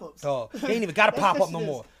of pop-ups. Oh, they ain't even got a pop-up no shit is-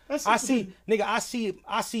 more. that shit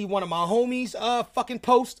I is- see one of my homies fucking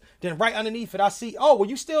post, then right underneath it I see, oh, were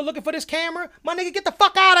you still looking for this camera? My nigga, get the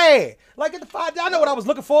fuck out of here. Like, get the fuck, I know what I was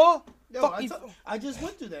looking for. Yo, Fuck I just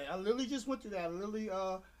went through that. I literally just went through that. I literally,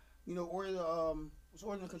 ordered was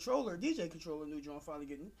ordering a controller, a DJ controller, new joint, finally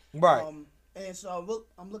getting. Right. And so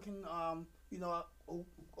I'm looking,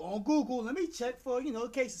 on Google. Let me check for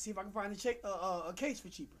cases, see if I can find a case for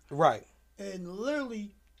cheaper. Right. And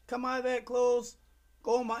literally come out of that, close,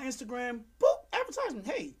 go on my Instagram, boop, advertisement.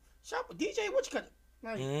 Hey, shop with DJ. What you cut?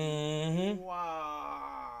 Like,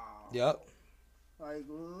 wow. Yep. Like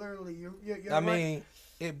literally, you're I right. mean,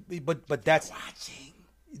 but that's watching.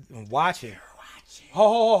 Watching.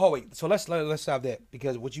 Hold, wait. So let's stop that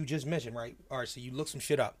because what you just mentioned, right? All right, so you look some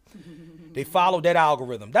shit up. They followed that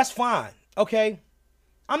algorithm. That's fine. Okay.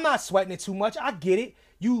 I'm not sweating it too much. I get it.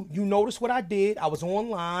 You notice what I did. I was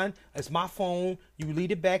online. It's my phone. You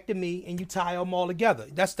lead it back to me and you tie them all together.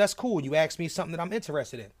 That's cool. You ask me something that I'm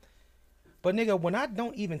interested in. But nigga, when I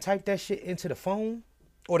don't even type that shit into the phone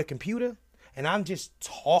or the computer and I'm just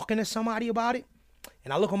talking to somebody about it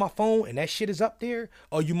and I look on my phone and that shit is up there,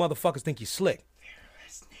 oh, you motherfuckers think you slick.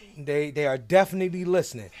 They are definitely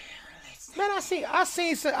listening. Man, I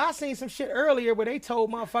seen some shit earlier where they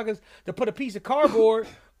told motherfuckers to put a piece of cardboard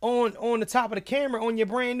on the top of the camera on your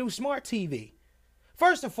brand new smart TV.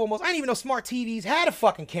 First and foremost, I didn't even know smart TVs had a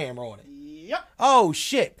fucking camera on it. Yep. Oh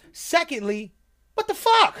shit. Secondly, what the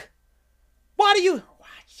fuck? Why do you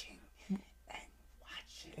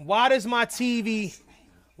Why does my TV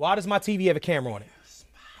have a camera on it?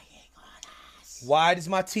 Why does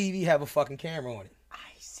my TV have a fucking camera on it? I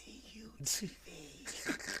see you.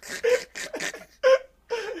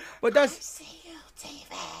 But that's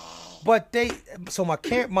But my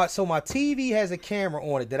TV has a camera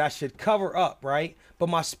on it that I should cover up, right? But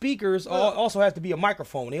my speakers also have to be a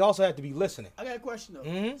microphone. They also have to be listening. I got a question though.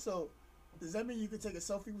 Mm-hmm. So, does that mean you could take a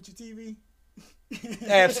selfie with your TV?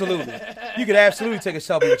 Absolutely. You could absolutely take a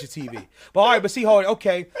selfie with your TV. But all right, but see, hold it.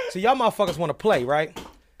 Okay, so y'all motherfuckers want to play, right?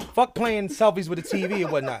 Fuck playing selfies with the TV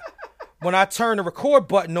and whatnot. When I turn the record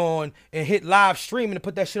button on and hit live streaming and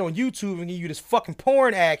put that shit on YouTube and give you this fucking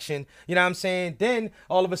porn action, you know what I'm saying? Then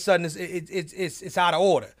all of a sudden it's out of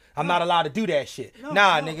order. I'm not allowed to do that shit.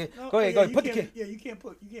 Nigga. Go ahead. Put the kid. Yeah, you can't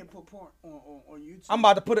put porn on YouTube. I'm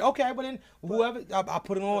about to put it. Okay, but then whoever I'll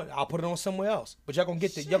put it on. I'll put it on somewhere else. But y'all gonna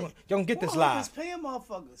get this. Y'all gonna get this live. Is paying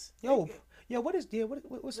motherfuckers. What's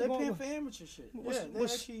the They're going? paying for amateur shit.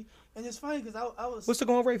 Actually, and it's funny because I was. What's the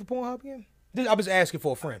going rate for Pornhub again? I was asking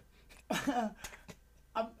for a friend.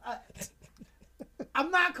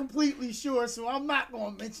 I'm not completely sure, so I'm not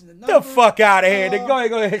going to mention the number. The fuck out of here.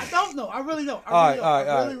 Go ahead. I don't know. I really don't.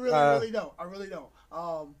 I really don't. I really don't.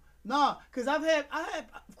 Nah, because I've had,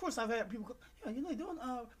 of course, I've had people. You're doing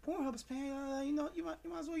Pornhub is paying. You might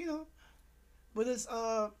as well, But it's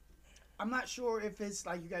I'm not sure if it's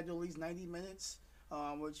like you got to do at least 90 minutes.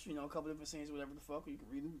 Which, a couple different scenes, whatever the fuck, or you can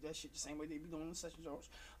redo that shit the same way they be doing in session jobs.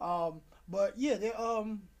 But yeah, their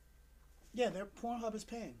Pornhub is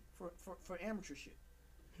paying for amateur shit.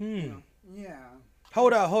 Yeah.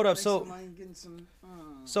 Hold up. So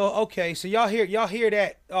okay, so y'all hear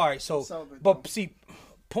that? All right. So, but see,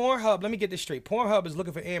 Pornhub. Let me get this straight. Pornhub is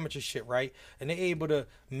looking for amateur shit, right? And they're able to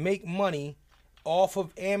make money off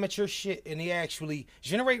of amateur shit, and they actually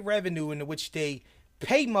generate revenue in which they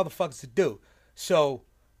pay motherfuckers to do. So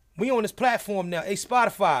we on this platform now. Hey,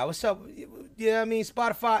 Spotify, what's up? You know what I mean?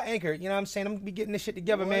 Spotify, Anchor. You know what I'm saying? I'm gonna be getting this shit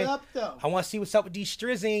together, man. What up, though? I want to see what's up with these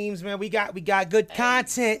strizzimes, man. We got good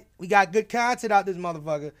content. We got good content out this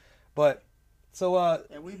motherfucker. But So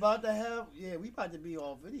And we about to have, we about to be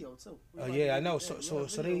all video too. Oh yeah, I know. So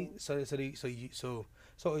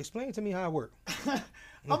explain to me how it works.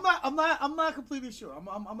 I'm not completely sure. I'm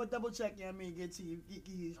gonna double check. You know what I mean, get you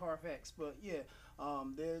these hard facts. But yeah,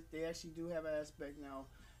 they actually do have an aspect now.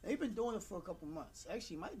 They've been doing it for a couple months.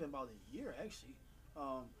 Actually, it might have been about a year actually.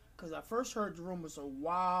 Because I first heard the rumors a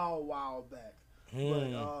while back.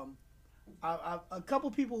 But a couple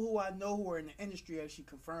people who I know who are in the industry actually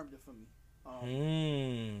confirmed it for me.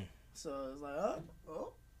 So it's like,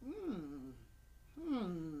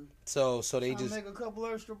 So they just make a couple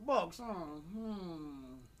extra bucks, huh?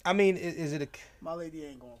 I mean, is it a? My lady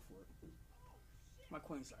ain't going for it. My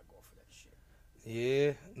queen's not going for that shit.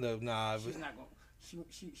 Yeah, no, nah. She's not going.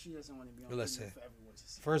 She doesn't want to be on Listen, for everyone to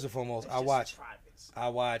see. First and foremost, It's just I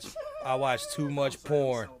watch too much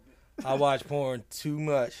porn. I watch porn too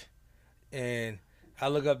much, and I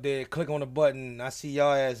look up there, click on the button, I see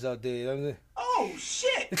y'all ass up there. Oh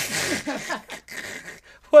shit!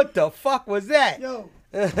 What the fuck was that? Yo,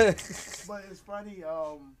 but it's funny.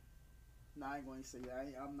 I ain't going to say that.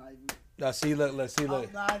 I'm not even. Now see, look.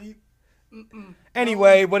 I'm not even.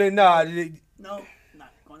 Anyway, but No,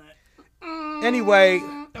 not gonna. Anyway.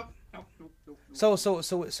 Nope.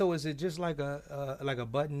 So is it just like a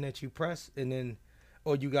button that you press and then,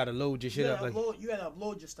 or you gotta load your shit up? You gotta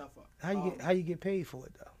upload your stuff up. How you get paid for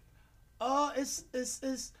it though? It's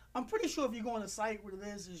I'm pretty sure if you go on the site, what it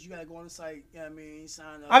is you gotta go on the site. You know what I mean,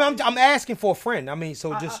 sign up. I'm asking for a friend. I mean,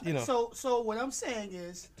 so just you know. So what I'm saying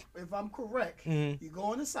is, if I'm correct, you go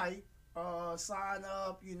on the site, sign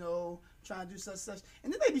up. You know, try and do such,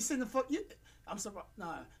 and then they be sending I'm surprised.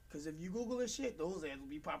 Nah, because if you Google this shit, those ads will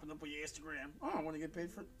be popping up on your Instagram. I don't want to get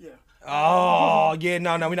paid for. Yeah. Oh yeah,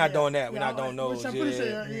 no, we're not doing that. We're not doing those. I'm pretty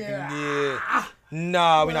sure,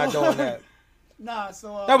 No, we're not doing that. Nah,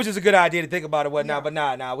 so that was just a good idea to think about it, whatnot. Yeah. But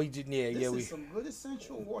nah, we just this is some good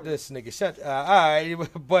essential water. This nigga shut. All right,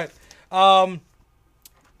 but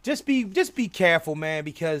just be careful, man,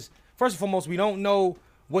 because first and foremost, we don't know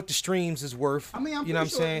what the streams is worth. I mean, I'm you know what I'm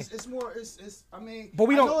sure saying? It's more. It's. I mean, but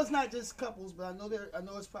we don't. I know it's not just couples, but I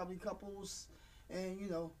know it's probably couples, and you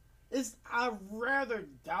know, it's. I rather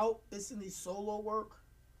doubt it's any solo work.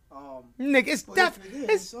 Nigga,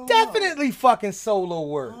 it's so definitely fucking solo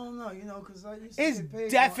work. I don't know, you know, because I used to It's get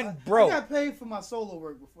paid. definitely, bro. I got paid for my solo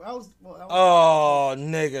work before. Oh,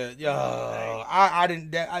 nigga, yo, I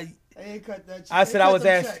didn't. They ain't cut that. I said I was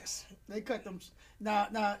asked. They cut them. Nah.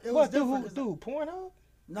 It What was different. dude? Pornhub?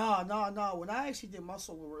 No. When I actually did my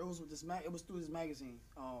solo work, it was with this it was through this magazine.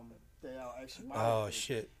 That I actually. Oh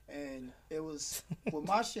shit. And it was with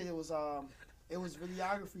my shit. It was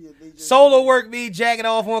videography that they just solo work me jacking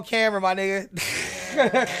off on camera, my nigga.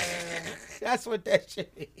 Yeah. That's what that shit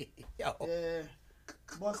is. Yo. Yeah.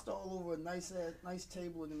 Bust all over a nice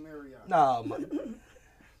table in the Marriott. Nah, man.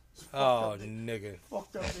 Oh, nigga.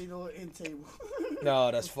 Fucked up they little end table. No,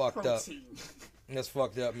 that's fucked up. Protein. That's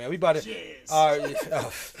fucked up, man. We about to. Yes. All right.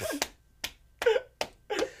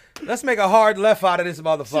 Let's make a hard left out of this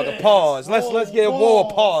motherfucker. Yes. Pause. Let's get a war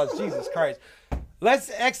Pause. pause. Jesus Christ.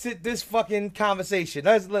 Let's exit this fucking conversation.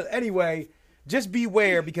 Anyway, just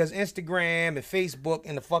beware because Instagram and Facebook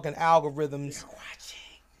and the fucking algorithms,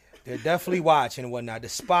 they're definitely watching and whatnot. The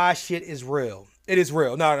spy shit is real. It is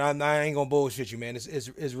real. No, I ain't gonna bullshit you, man.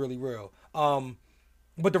 It's really real.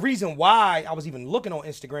 But the reason why I was even looking on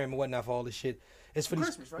Instagram and whatnot for all this shit is for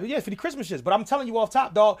Christmas, right? Yeah, for the Christmas shits. But I'm telling you off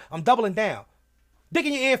top, dog, I'm doubling down. Dick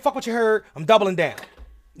in your ear, fuck what you heard. I'm doubling down.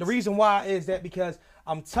 The reason why is that because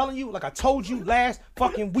I'm telling you, like I told you last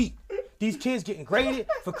fucking week, these kids getting graded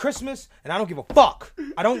for Christmas, and I don't give a fuck.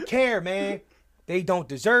 I don't care, man. They don't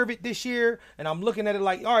deserve it this year, and I'm looking at it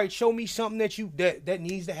like, all right, show me something that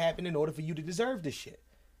needs to happen in order for you to deserve this shit.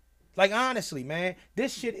 Like honestly, man,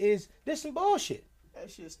 this some bullshit. That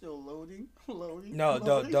shit's still loading. No,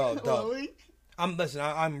 dog.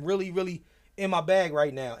 I'm really in my bag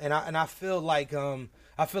right now, and I feel like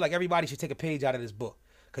everybody should take a page out of this book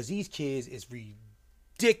because these kids is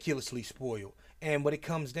ridiculously spoiled. And what it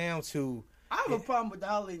comes down to, I have a problem with the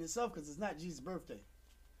holiday in itself because it's not Jesus' birthday.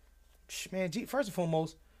 Man, first and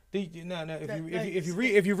foremost, if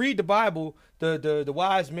you read the Bible, the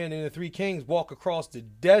wise men and the three kings walk across the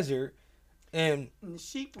desert, and the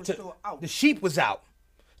sheep were still out. The sheep was out.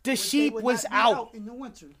 The sheep was out in the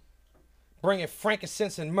winter, bringing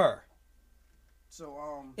frankincense and myrrh. So you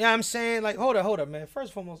know what I'm saying? Like, hold up, man. First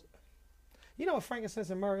and foremost, you know what frankincense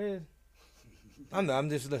and myrrh is? I'm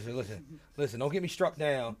just listen. Don't get me struck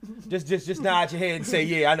down. Just nod your head and say,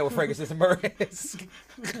 yeah, I know what frankincense and myrrh is.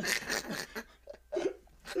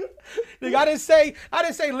 Nigga, I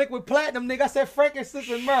didn't say liquid platinum, nigga. I said frankincense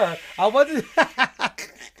and myrrh. I wasn't.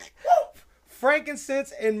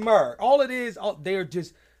 frankincense and myrrh. All it is, they're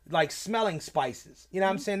just like smelling spices. You know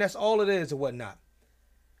what I'm saying? That's all it is or whatnot.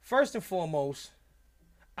 First and foremost,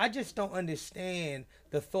 I just don't understand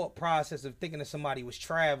the thought process of thinking that somebody was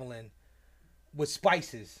traveling with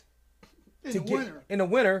spices in the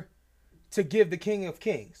winter to give the King of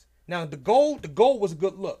Kings. Now the gold was a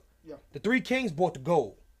good look. Yeah. The 3 kings bought the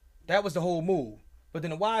gold. That was the whole move. But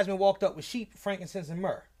then the wise men walked up with sheep, frankincense, and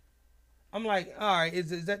myrrh. I'm like, all right,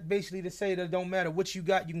 is that basically to say that it don't matter what you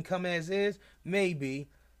got, you can come as is? Maybe.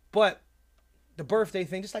 But the birthday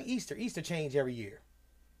thing, just like Easter change every year.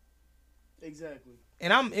 Exactly.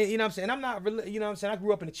 And I'm, you know what I'm saying, I'm not, you know what I'm saying, I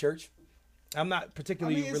grew up in the church. I'm not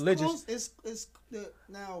particularly religious.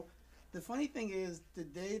 Now, the funny thing is, the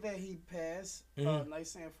day that he passed, Night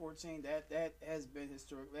Sand 14, that has been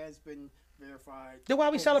historic. That has been verified. Then why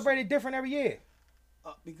we celebrate it different every year?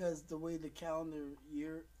 Because the way the calendar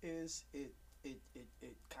year is, it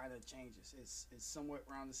kind of changes. It's somewhat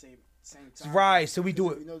around the same time. Right. So we do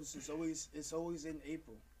it. You notice it's always in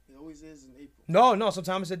April. It always is in April. No.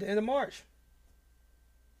 Sometimes it's at the end of March.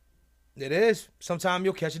 It is. Sometimes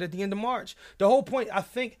you'll catch it at the end of March. The whole point, I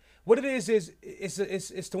think, what it is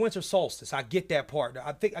it's the winter solstice. I get that part.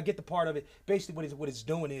 I think I get the part of it. Basically, what it's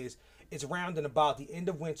doing is it's rounding about the end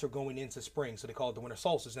of winter going into spring. So they call it the winter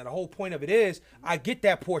solstice. Now, the whole point of it is I get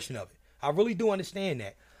that portion of it. I really do understand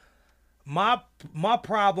that. My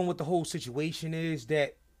problem with the whole situation is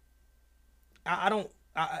that I don't.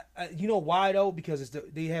 You know why though? Because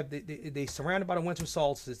they surrounded by the winter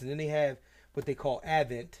solstice, and then they have what they call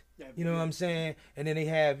Advent. You know what I'm saying? And then they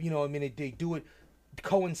have, they do it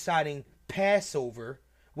coinciding Passover,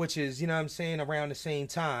 which is, you know what I'm saying, around the same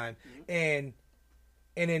time. And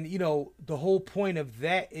then, the whole point of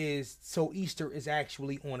that is so Easter is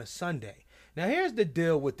actually on a Sunday. Now, here's the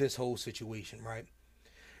deal with this whole situation, right?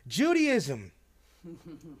 Judaism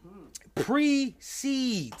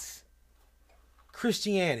precedes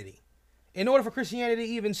Christianity. In order for Christianity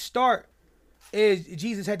to even start,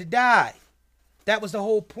 Jesus had to die. That was the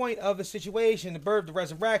whole point of the situation, the birth, the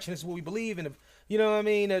resurrection. This is what we believe in. You know what I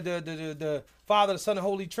mean? The Father, the Son, and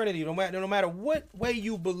Holy Trinity. No matter what way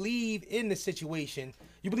you believe in the situation,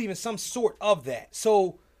 you believe in some sort of that.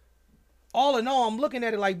 So, all in all, I'm looking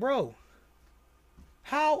at it like, bro,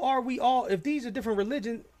 how are we all? If these are different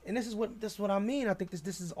religions, and this is what I mean. I think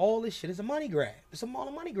this is all this shit is a money grab. It's all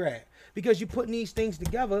a money grab because you're putting these things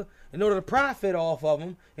together in order to profit off of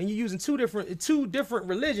them, and you're using two different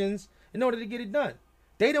religions in order to get it done.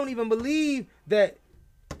 They don't even believe that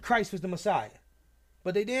Christ was the Messiah.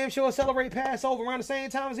 But they damn sure celebrate Passover around the same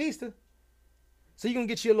time as Easter. So you're going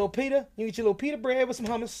to get your little pita. You get your little pita bread with some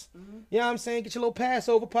hummus. You know what I'm saying? Get your little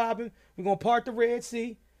Passover popping. We're going to part the Red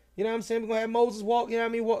Sea. You know what I'm saying? We're going to have Moses walk, you know what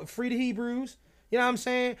I mean? Walk, free the Hebrews. You know what I'm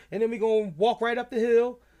saying? And then we're going to walk right up the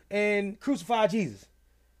hill and crucify Jesus.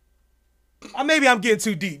 Maybe I'm getting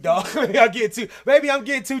too deep, dog. Maybe I'm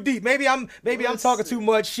getting too deep. Maybe I'm talking too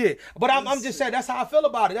much shit. But I'm just saying that's how I feel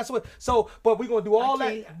about it. That's what. So, but we're gonna do all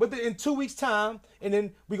that. But in 2 weeks' time, and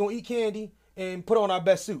then we're gonna eat candy and put on our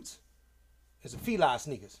best suits. It's a Fila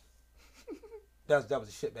sneakers. that was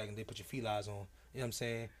the shit back in the day. Put your Filas on. You know what I'm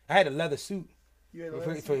saying? I had a leather suit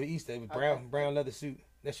for Easter. It was brown leather suit.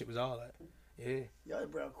 That shit was all that. Yeah. Y'all had a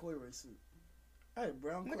brown corduroy suit. I had a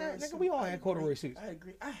brown corduroy suit. Nigga, we all had corduroy suits. I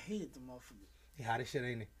agree. I hated the motherfucker. He hot as shit,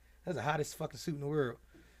 ain't he? That's the hottest fucking suit in the world.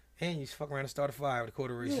 And you fuck around and start a fire with a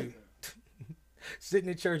corduroy suit. Sitting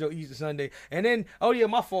in church on Easter Sunday. And then, oh yeah,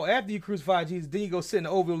 my fault. After you crucify Jesus, then you go sit in the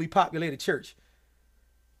overly populated church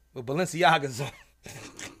with Balenciagas on.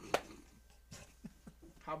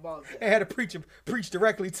 How about that? They had a preacher preach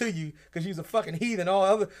directly to you because you was a fucking heathen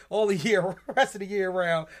all the year, rest of the year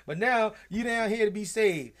around. But now you down here to be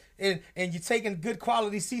saved, and you're taking good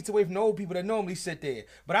quality seats away from the old people that normally sit there.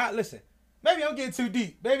 But listen, maybe I'm getting too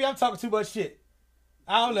deep. Maybe I'm talking too much shit.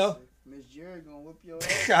 I don't know. Miss Jerry gonna whip your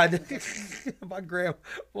ass. my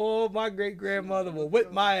great grandmother will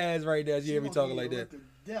whip my ass right now. You hear me talking like that?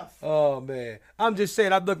 Death. Oh man, I'm just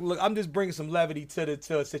saying. Look. I'm just bringing some levity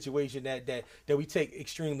to a situation that we take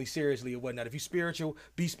extremely seriously or whatnot. If you spiritual,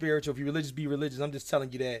 be spiritual. If you religious, be religious. I'm just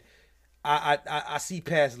telling you that I see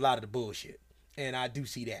past a lot of the bullshit, and I do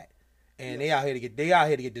see that. And they out here to get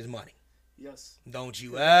this money. Yes. Don't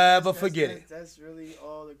you ever forget it. That's really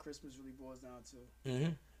all that Christmas really boils down to.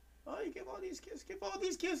 Mm-hmm. Oh, you give all these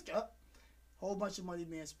kids, whole bunch of money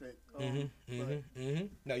being spent.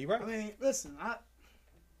 No, you're right. I mean, listen, I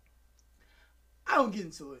don't get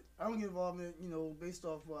into it. I don't get involved in it, based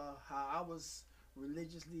off how I was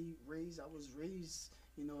religiously raised. I was raised,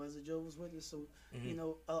 as a Jehovah's Witness. So,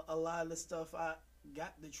 a lot of the stuff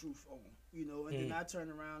got the truth on, you know, and then I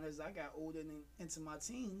turned around as I got older and into my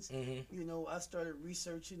teens, you know, I started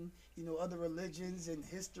researching, you know, other religions and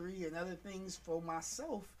history and other things for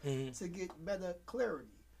myself to get better clarity.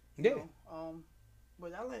 You know?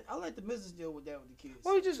 But I let the missus deal with that with the kids.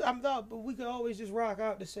 Well, but we could always just rock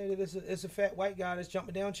out to say that it's a fat white guy that's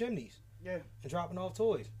jumping down chimneys. Yeah. And dropping off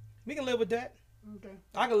toys. We can live with that. Okay.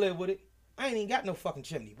 I can live with it. I ain't even got no fucking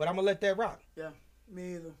chimney, but I'm gonna let that rock. Yeah.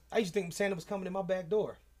 Me either. I used to think Santa was coming in my back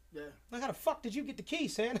door. Yeah. Like, how the fuck did you get the key,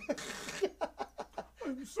 Santa?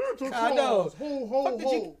 Santa Claus. I know. Ho, ho, fuck did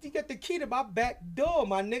ho. you get the key to my back door,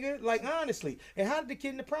 my nigga? Like, honestly. And how did the kid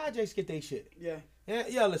in the projects get their shit? Yeah.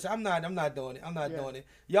 Yeah, listen, I'm not doing it. I'm not doing it.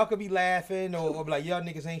 Y'all could be laughing or be like, y'all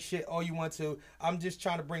niggas ain't shit all you want to. I'm just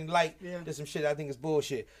trying to bring light to some shit I think is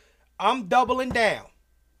bullshit. I'm doubling down.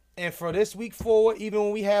 And for this week forward, even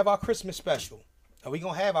when we have our Christmas special, and we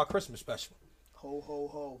gonna have our Christmas special. Ho, ho,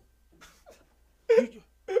 ho.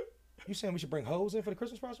 You saying we should bring hoes in for the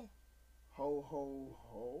Christmas special? Ho, ho,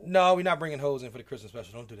 ho. No, we're not bringing hoes in for the Christmas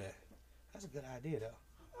special. Don't do that. That's a good idea, though.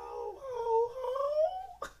 Ho, ho,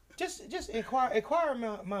 ho. Just inquire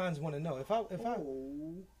minds want to know. If I hold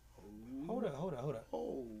up.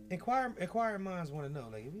 Oh. Inquire minds want to know.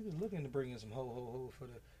 Like, if we was looking to bring in some ho for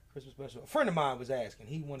the Christmas special, a friend of mine was asking.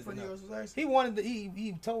 He wanted to know.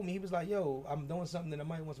 He told me, he was like, "Yo, I'm doing something that I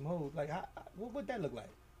might want some hoes." Like, what would that look like?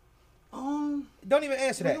 Don't even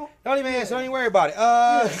answer that. Don't even answer. Don't even worry about it.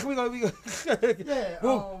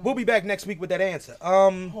 We'll be back next week with that answer.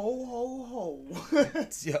 Ho, ho, ho.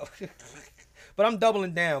 Yo. But I'm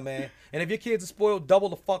doubling down, man. And if your kids are spoiled, double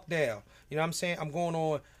the fuck down. You know what I'm saying? I'm going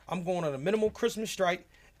on a minimal Christmas strike.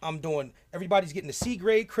 Everybody's getting a C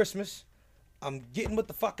grade Christmas. I'm getting what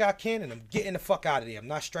the fuck I can, and I'm getting the fuck out of there. I'm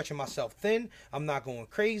not stretching myself thin. I'm not going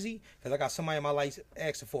crazy, because I got somebody in my life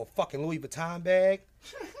asking for a fucking Louis Vuitton bag.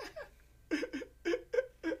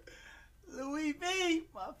 Louis V,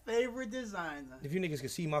 my favorite designer. If you niggas can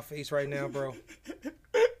see my face right now, bro.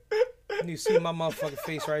 You need to see my motherfucking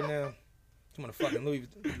face right now. I'm gonna fucking Louis.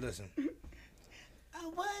 Listen. I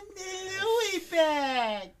want the Louis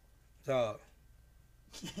bag. Dog.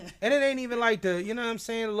 And it ain't even like the, you know what I'm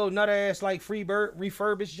saying, a little nut ass like Freebird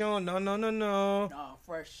refurbished John. No. No,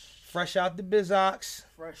 fresh. Fresh out the Bizox.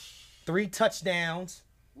 Fresh. 3 touchdowns.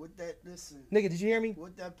 With that, listen. Nigga, did you hear me?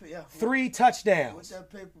 With that, yeah. 3 touchdowns. With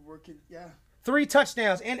that paperwork, yeah. 3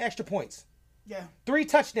 touchdowns and extra points. Yeah. 3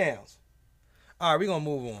 touchdowns. All right, we gonna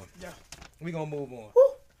move on. Yeah. We gonna move on.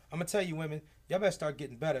 Woo. I'm gonna tell you, women, y'all better start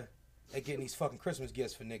getting better at getting these fucking Christmas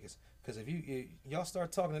gifts for niggas. Because if y'all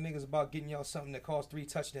start talking to niggas about getting y'all something that costs 3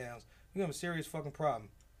 touchdowns, you have a serious fucking problem.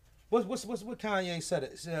 What Kanye said?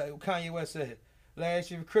 Kanye West said last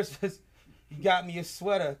year for Christmas, you got me a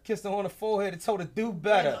sweater, kissed her on the forehead, and told her do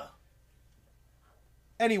better.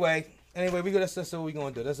 Anyway, that's what we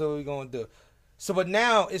gonna do. That's what we gonna do. So, but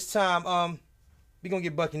now it's time. We gonna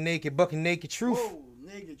get bucket naked truth. Whoa,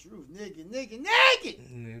 naked truth, naked.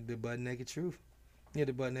 The butt naked truth. Yeah,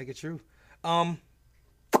 the butt naked truth.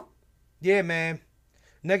 Yeah, man.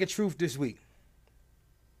 Naked truth this week.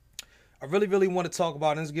 I really want to talk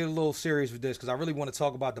about, and let's get a little serious with this, because I really want to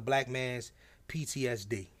talk about the black man's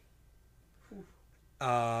PTSD.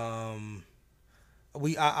 I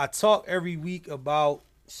talk every week about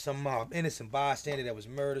some innocent bystander that was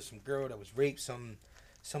murdered, some girl that was raped,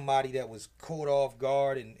 somebody that was caught off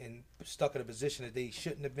guard and stuck in a position that they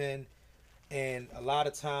shouldn't have been. And a lot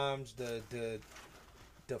of times the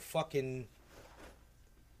fucking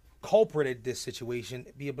culprit at this situation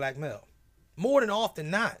be a black male. More than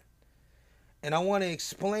often not. And I want to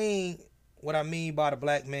explain what I mean by the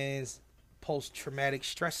black man's post-traumatic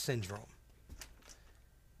stress syndrome.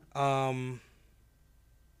 I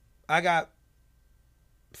got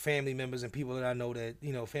family members and people that I know that,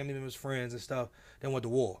 you know, family members, friends and stuff that went to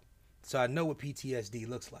war. So I know what PTSD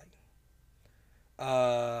looks like.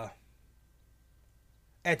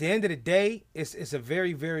 At the end of the day, it's a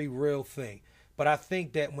very, very real thing. But I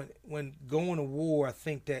think that when going to war, I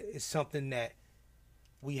think that it's something that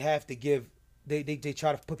we have to give. They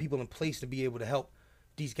try to put people in place to be able to help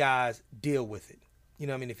these guys deal with it. You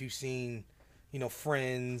know what I mean? If you've seen, you know,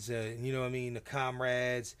 friends, you know what I mean, the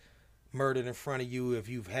comrades murdered in front of you, if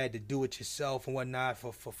you've had to do it yourself and whatnot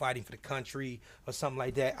for fighting for the country or something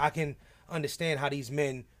like that, I can understand how these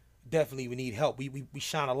men definitely would need help. We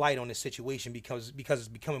shine a light on this situation because it's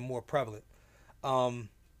becoming more prevalent.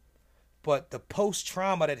 But the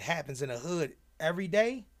post-trauma that happens in the hood every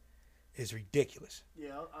day is ridiculous.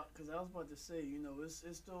 Yeah, because I was about to say, you know, it's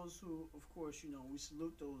those who, of course, you know, we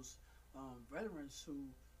salute those veterans who,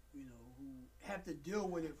 you know, who have to deal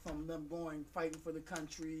with it from them fighting for the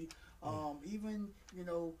country. Even, you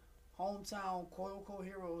know, hometown quote unquote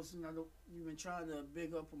heroes, and you've been trying to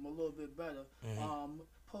big up them a little bit better.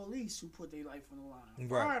 Police who put their life on the line,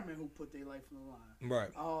 firemen who put their life on the line.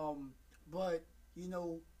 Right. But you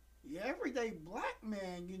know, your everyday black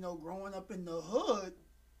man, you know, growing up in the hood,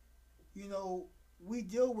 you know, we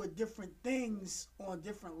deal with different things on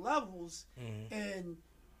different levels, and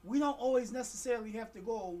we don't always necessarily have to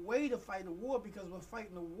go away to fight a war because we're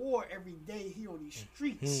fighting a war every day here on these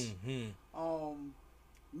streets.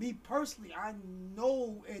 Me personally, I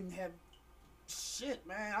know and have shit,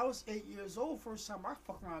 man. I was 8 years old first time I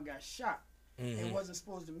fuck around got shot and wasn't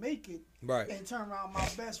supposed to make it. Right. And turn around, my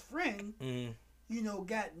best friend, you know,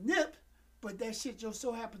 got nipped, but that shit just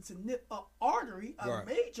so happened to nip a artery, a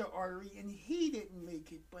major artery, and he didn't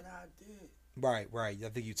make it, but I did. Right. I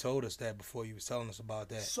think you told us that before. You was telling us about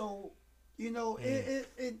that. So, you know, it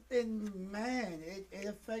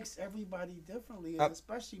affects everybody differently,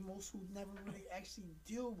 especially most who never really actually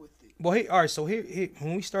deal with it. Well, all right. So here,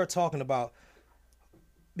 when we start talking about,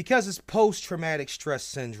 because it's post-traumatic stress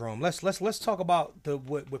syndrome, let's talk about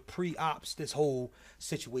with pre-ops, this whole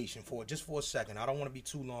situation just for a second. I don't want to be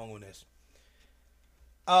too long on this.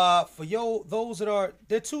 For those that are,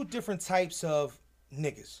 there are two different types of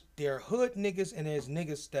niggas. There are hood niggas and there's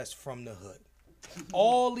niggas that's from the hood.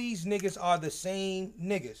 All these niggas are the same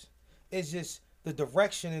niggas. It's just the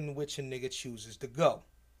direction in which a nigga chooses to go.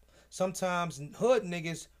 Sometimes hood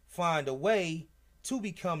niggas find a way to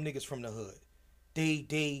become niggas from the hood.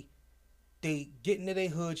 They get into their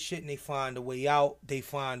hood shit and they find a way out. They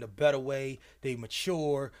find a better way. They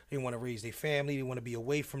mature. They want to raise their family. They want to be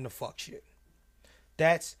away from the fuck shit.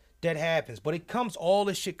 That happens. But all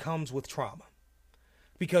this shit comes with trauma.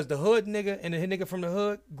 Because the hood nigga and the nigga from the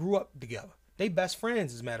hood grew up together. They best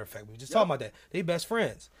friends, as a matter of fact. We were just talking about that. They best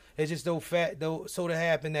friends. It's just so to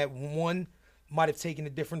happen that one might have taken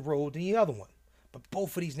a different road than the other one. But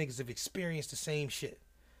both of these niggas have experienced the same shit.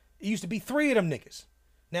 It used to be 3 of them niggas.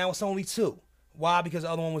 Now it's only 2. Why? Because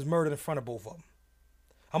the other one was murdered in front of both of them.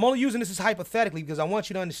 I'm only using this as hypothetically because I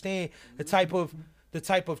want you to understand the type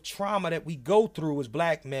of trauma that we go through as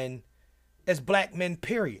black men,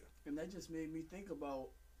 period. And that just made me think about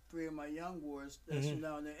 3 of my young boys that's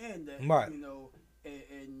down the end that, you know,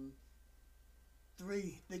 and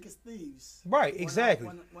 3 thickest thieves. Right, exactly.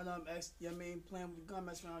 When I'm playing with the gun,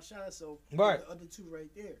 messing around, shot herself. Right. The other 2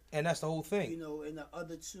 right there. And that's the whole thing. You know, and the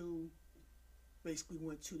other 2 basically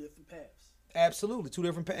went 2 different paths. Absolutely, 2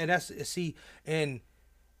 different paths. And that's,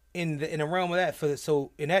 in the realm of that,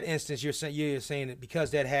 so in that instance, you're saying that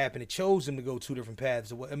because that happened, it chose them to go 2 different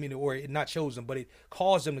paths. Or it not chose them, but it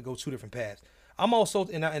caused them to go 2 different paths. I'm also,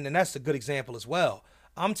 and that's a good example as well.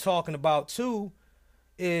 I'm talking about too,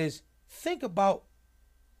 is think about,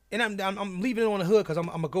 and I'm leaving it on the hood because I'm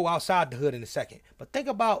gonna go outside the hood in a second. But think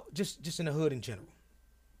about just in the hood in general.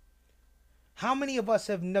 How many of us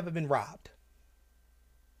have never been robbed?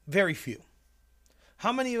 Very few.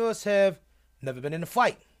 How many of us have never been in a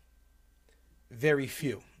fight? Very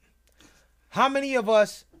few. How many of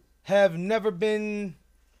us have never been,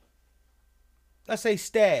 let's say,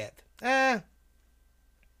 stabbed?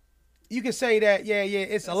 You can say that, yeah,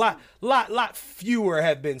 it's a lot fewer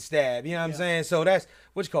have been stabbed. You know what I'm saying? So that's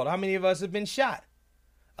what you call it. How many of us have been shot?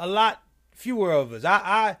 A lot fewer of us.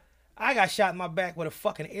 I got shot in my back with a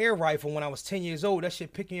fucking air rifle when I was 10 years old. That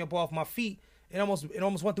shit picked me up off my feet. It almost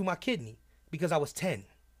went through my kidney because I was 10.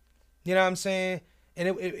 You know what I'm saying?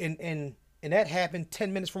 And that happened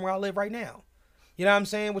 10 minutes from where I live right now. You know what I'm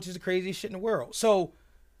saying? Which is the craziest shit in the world. So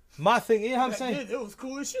my thing, you know what I'm saying? It was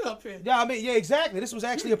cool as shit up here. Yeah, exactly. This was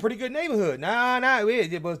actually a pretty good neighborhood.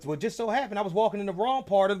 But just so happened I was walking in the wrong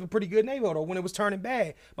part of a pretty good neighborhood, or when it was turning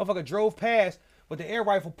bad. Motherfucker drove past with the air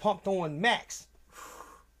rifle pumped on max.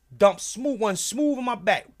 Dumped smooth on my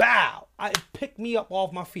back. Bow. It picked me up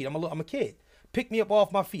off my feet. I'm a kid. Picked me up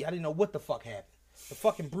off my feet. I didn't know what the fuck happened. The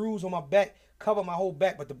fucking bruise on my back covered my whole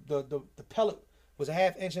back, but the pellet was a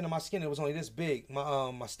half inch into my skin. It was only this big.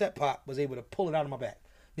 My step pop was able to pull it out of my back.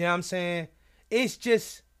 You know what I'm saying? It's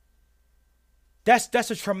just,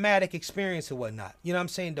 that's a traumatic experience or whatnot. You know what I'm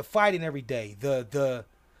saying? The fighting every day.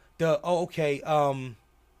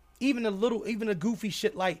 Even the goofy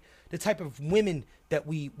shit like the type of women that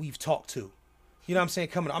we've talked to. You know what I'm saying?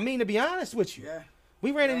 To be honest with you. Yeah.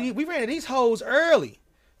 We ran into these hoes early.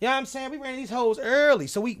 You know what I'm saying? We ran into these hoes early.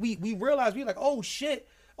 So we realized, we were like, oh shit.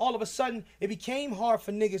 All of a sudden, it became hard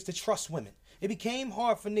for niggas to trust women. It became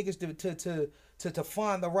hard for niggas to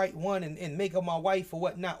find the right one and make her my wife or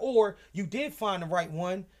whatnot. Or you did find the right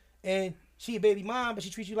one and she a baby mom, but she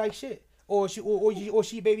treats you like shit. Or she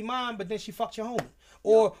a baby mom, but then she fucked your homie.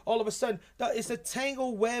 Or all of a sudden, it's a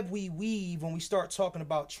tangled web we weave when we start talking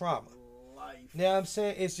about trauma. life. You know what I'm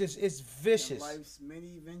saying? It's just, it's vicious. And life's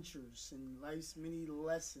many ventures and life's many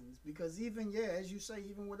lessons. Because even, as you say,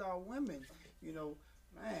 even with our women, you know,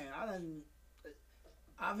 man,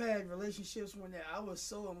 I've had relationships when I was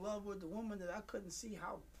so in love with the woman that I couldn't see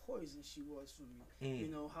how poison she was for me. You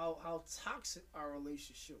know, how toxic our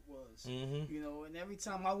relationship was. You know, and every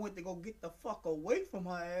time I went to go get the fuck away from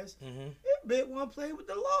her ass, it bit one play with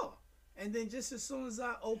the law. And then just as soon as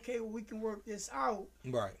we can work this out,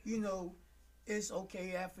 right? You know, it's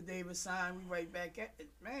okay, affidavit signed, we right back at it.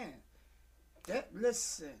 Man,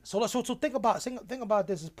 listen. So think about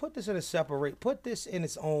this. Is put this in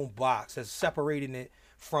its own box, as separating it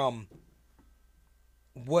from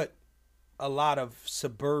what a lot of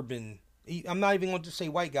suburban, I'm not even going to say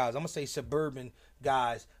white guys, I'm going to say suburban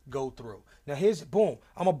guys go through. Now here's, boom,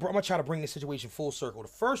 I'm gonna try to bring this situation full circle. The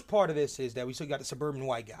first part of this is that we still got the suburban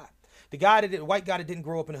white guy. The white guy that didn't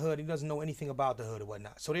grow up in the hood, he doesn't know anything about the hood or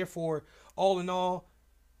whatnot. So therefore, all in all,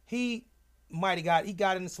 he got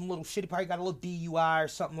into some little shit. He probably got a little DUI or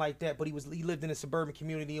something like that, but he lived in a suburban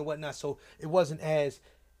community and whatnot, so it wasn't as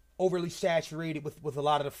overly saturated with a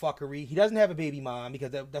lot of the fuckery. He doesn't have a baby mom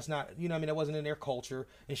because that's not, you know what I mean, that wasn't in their culture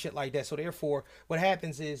and shit like that. So therefore, what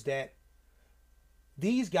happens is that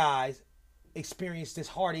these guys experience this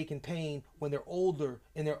heartache and pain when they're older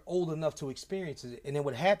and they're old enough to experience it. And then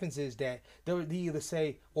what happens is that they either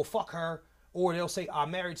say, well, fuck her, or they'll say,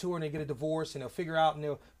 I'm married to her, and they get a divorce, and they'll figure out, and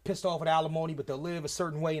they're pissed off with alimony, but they'll live a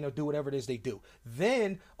certain way, and they'll do whatever it is they do.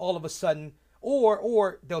 Then, all of a sudden,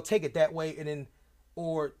 or they'll take it that way, and then,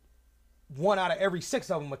 or 1 out of every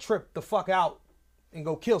 6 of them will trip the fuck out and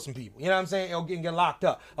go kill some people. You know what I'm saying? Or get locked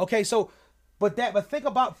up. Okay, so, but think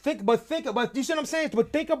about, you see what I'm saying?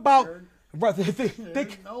 But think about,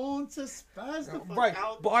 think known to spaz the fuck right,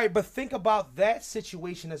 out. But think about that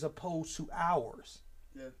situation as opposed to ours.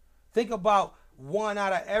 Yeah. Think about 1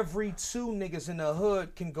 out of every 2 niggas in the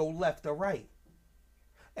hood can go left or right,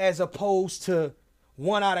 as opposed to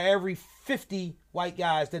 1 out of every 50 white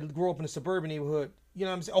guys that grew up in a suburban neighborhood. You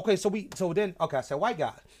know what I'm saying? Okay, I said white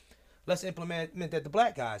guys. Let's implement that to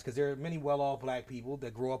black guys, because there are many well-off black people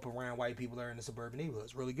that grow up around white people that are in the suburban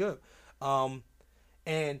neighborhoods. Really good.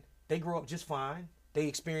 And they grow up just fine. They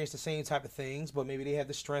experience the same type of things, but maybe they have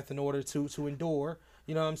the strength in order to endure.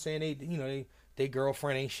 You know what I'm saying? Their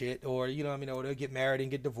girlfriend ain't shit, or, you know what I mean, or they'll get married and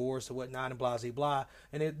get divorced or whatnot and blah, blah, blah.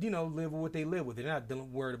 And they, live with what they live with. They're not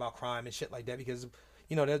worried about crime and shit like that because,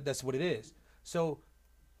 that's what it is. So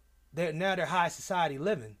they're high society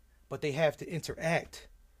living, but they have to interact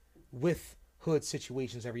with hood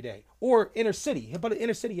situations every day, or inner city every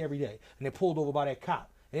day. And they're pulled over by that cop.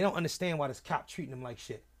 And they don't understand why this cop treating them like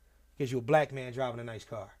shit, because you're a black man driving a nice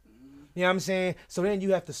car. You know what I'm saying? So then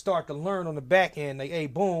you have to start to learn on the back end, like, hey,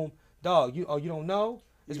 boom, dog, you don't know?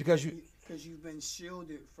 It's because you've been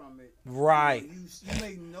shielded from it. Right. You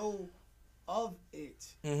may know of it,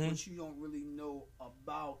 but you don't really know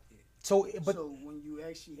about it. So when you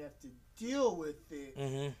actually have to deal with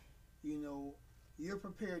it, you're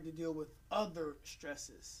prepared to deal with other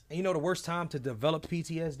stresses. And the worst time to develop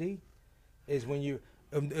PTSD is when you,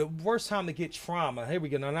 the worst time to get trauma. Here we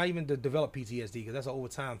go. Now, not even to develop PTSD, because that's an over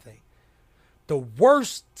time thing. The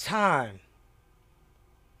worst time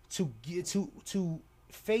to get to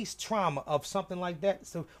face trauma of something like that,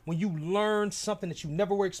 so when you learn something that you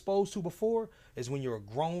never were exposed to before, is when you're a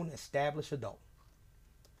grown, established adult.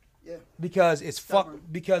 Yeah. Because it's fucked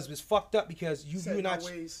up, because you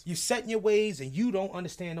set in your ways and you don't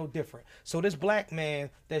understand no different. So this black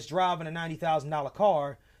man that's driving a $90,000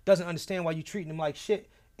 car doesn't understand why you treating him like shit,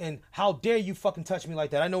 and how dare you fucking touch me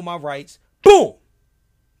like that? I know my rights. Boom!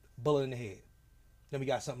 Bullet in the head. Then we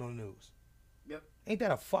got something on the news. Yep. Ain't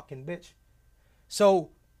that a fucking bitch?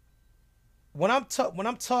 So when I'm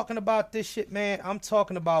talking about this shit, man, I'm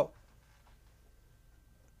talking about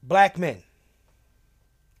black men.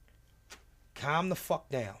 Calm the fuck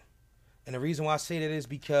down. And the reason why I say that is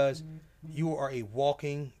because you are a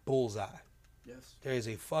walking bullseye. Yes. There is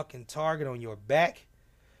a fucking target on your back.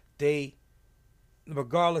 They,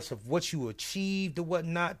 regardless of what you achieved or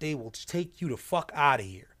whatnot, they will take you the fuck out of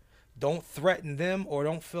here. Don't threaten them, or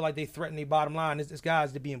don't feel like they threaten their bottom line. There's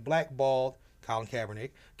guys that are being blackballed, Colin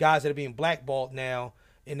Kaepernick, guys that are being blackballed now,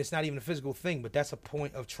 and it's not even a physical thing, but that's a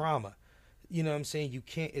point of trauma. You know what I'm saying?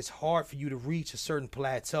 It's hard for you to reach a certain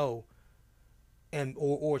plateau and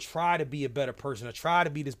or try to be a better person, or try to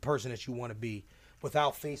be this person that you want to be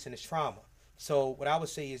without facing this trauma. So what I would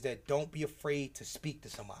say is that don't be afraid to speak to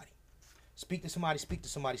somebody. Speak to somebody.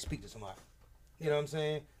 You know what I'm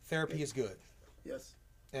saying? Therapy is good. Yes.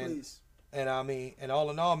 Please. And I mean, and all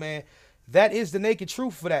in all, man, that is the naked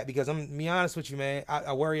truth for that, because I'm gonna be honest with you, man.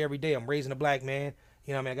 I worry every day. I'm raising a black man,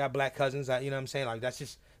 You know what I mean? I got black cousins. You know what I'm saying? Like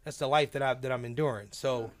that's the life that I'm enduring.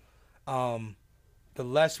 So, the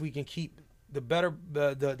less we can keep, the better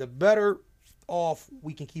the better off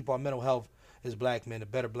we can keep our mental health as black men. The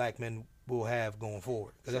better black men will have going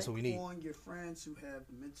forward, because that's what we need. On your friends who have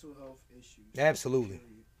mental health issues. Absolutely,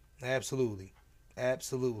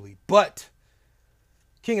 absolutely. But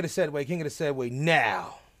King of the Segway.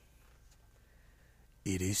 Now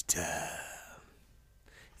it is time,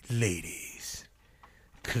 ladies.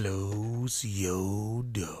 Close your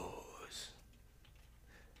doors.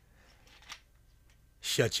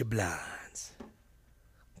 Shut your blinds.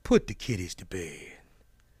 Put the kiddies to bed.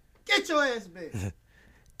 Get your ass back.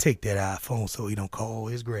 Take that iPhone so he don't call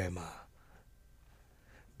his grandma.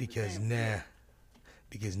 Because now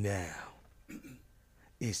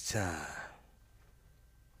it's time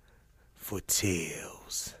for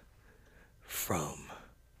Tales from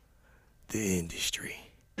the Industry.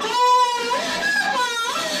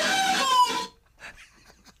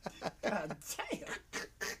 God damn.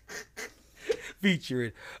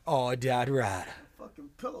 Featuring All Dot Rider. Fucking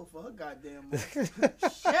pillow for her goddamn mouth.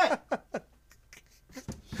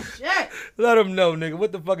 Shit. Let them know, nigga.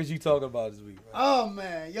 What the fuck is you talking about this week, man? Oh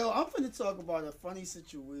man, yo, I'm finna talk about a funny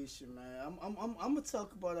situation, man. I'm gonna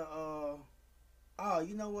talk about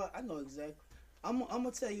you know what? I know exactly. I'm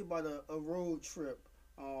gonna tell you about a road trip.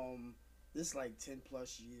 This like 10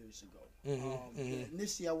 plus years ago.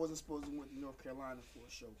 Initially, I wasn't supposed to went to North Carolina for a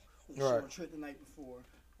show. I was showing a trip the night before.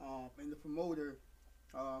 And the promoter,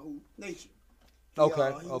 Nature.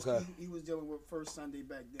 He was dealing with First Sunday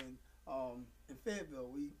back then. In Fayetteville,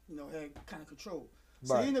 we had kind of control.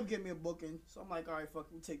 So he ended up getting me a booking. So I'm like, all right, fuck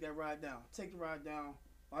it, we take that ride down. Take the ride down.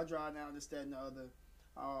 I drive down, this, that, and the other.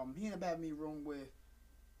 He ended up having me a room with.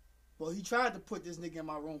 Well, he tried to put this nigga in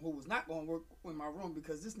my room who was not going to work in my room,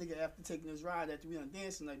 because this nigga, after taking this ride after we done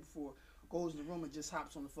danced the night before, goes in the room and just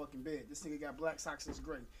hops on the fucking bed. This nigga got black socks and it's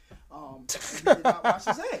gray. And he did not wash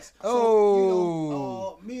his ass.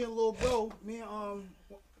 So, me and little bro,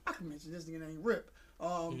 I can mention this nigga named Rip.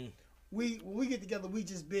 When we get together, we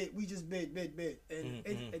just bed. And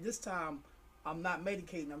at this time, I'm not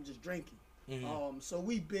medicating, I'm just drinking. So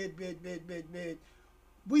we bed.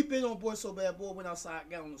 We been on board so bad, boy went outside,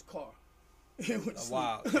 got on his car.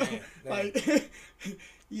 Wow. Like,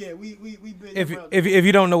 yeah, we been. If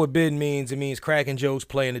you don't know what bid means, it means cracking jokes,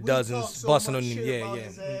 playing the dozens, so busting on them. him.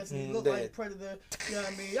 His ass, and he looked like Predator. You know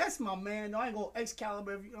what I mean? That's my man. No, I ain't go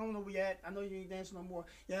Excalibur. I don't know where you at. I know you ain't dancing no more.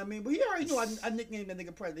 You know what I mean? But he already knew I nicknamed that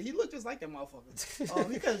nigga Predator. He looked just like that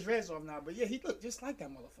motherfucker. He cut his dreads off now, but yeah, he looked just like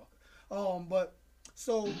that motherfucker. But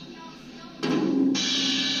so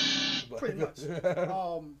pretty much.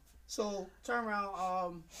 So turn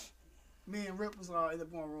around. Me and Rip was ended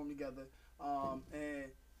up going room together.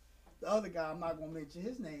 And the other guy, I'm not gonna mention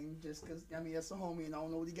his name just because that's a homie and I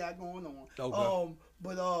don't know what he got going on. Okay.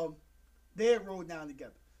 But they had rode down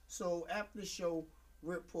together. So after the show,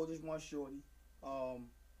 Rip pulled his one shorty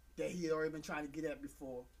that he had already been trying to get at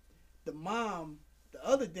before. The mom, the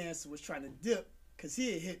other dancer, was trying to dip because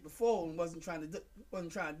he had hit before and wasn't trying to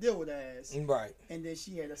deal with her ass. Right. And then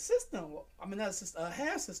she had a sister. Not a sister, a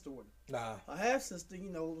half sister with her. Nah. A half sister,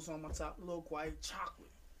 was on my top, a little quiet, chocolate.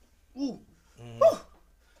 Ooh.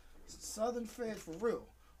 Southern Fed for real,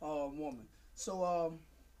 woman. So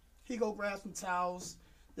he go grab some towels.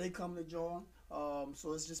 They come to join.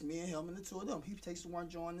 So it's just me and him and the two of them. He takes the one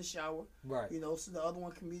joint in the shower. Right. So the other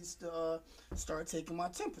one commits to start taking my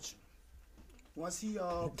temperature. Once he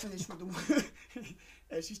finished with the one,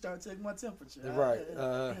 and she started taking my temperature. Right.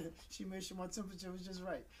 She made sure my temperature was just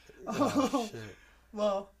right. Shit.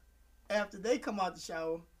 Well, after they come out the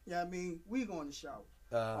shower, we go in the shower.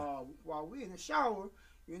 While we in the shower,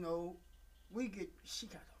 she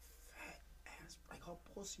got a fat ass. Like her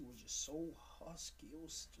pussy was just so husky. It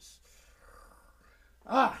was just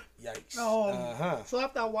Yikes. So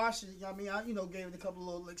after I washed it, I gave it a couple of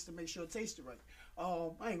little licks to make sure it tasted right.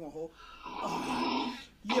 I ain't gonna hold.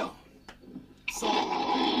 Yeah. So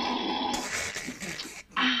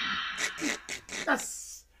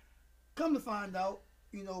that's come to find out,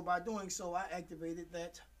 by doing so, I activated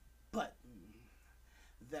that button.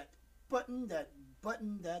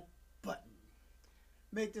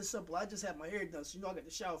 Make this simple. I just had my hair done, so I got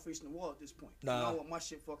the shower facing the wall at this point. I don't want my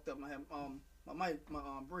shit fucked up. I have my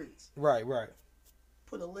braids. Right.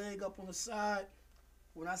 Put a leg up on the side.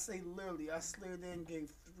 When I say literally, I slid in,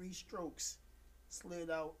 gave 3 strokes, slid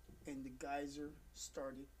out, and the geyser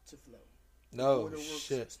started to flow. No Waterworks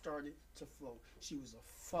shit. started to flow. She was a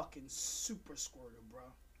fucking super squirter, bro.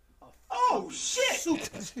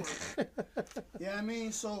 Super squirter. You know what I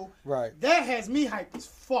mean? So right. That has me hyped as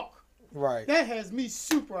fuck. Right. That has me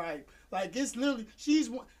super hype. Like, it's literally,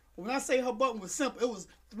 when I say her button was simple, it was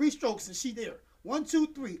 3 strokes and she there. 1, 2,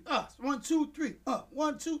 3, 1, 2, 3,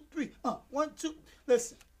 1, 2, 3, 1, 2.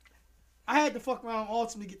 Listen, I had to fuck around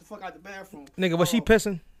ultimately get the fuck out the bathroom. Nigga, was she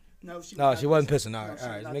pissing? No, she wasn't pissing. All No, right, she all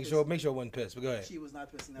was right. not Make sure it wasn't pissed. But go ahead. She was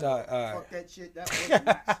not pissing. All right. Fuck that shit. That was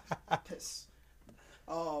not piss.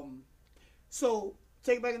 So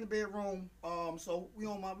take it back in the bedroom. So we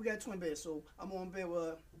got a twin bed. So I'm on bed with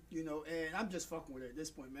her, you know, and I'm just fucking with her at this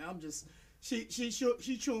point, man. I'm just she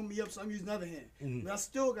chewing me up, so I'm using the other hand. Mm-hmm. But I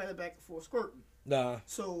still got it back and forth squirting. Nah.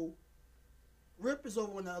 So Rip is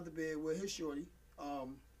over on the other bed with his shorty.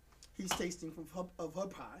 He's tasting of her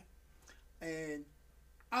pie, and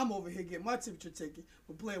I'm over here getting my temperature taken,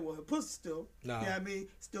 but playing with her pussy still. Nah. You know what I mean?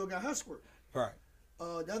 Still got her squirt. Right.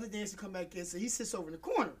 The other dancer come back in, so he sits over in the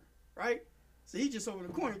corner, right? So he just over in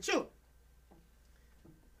the corner chilling.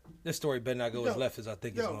 This story better not go as left as I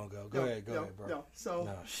think it's gonna go. Go ahead, bro. So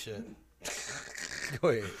No shit. Go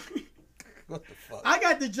ahead. What the fuck? I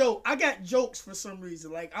got the joke. I got jokes for some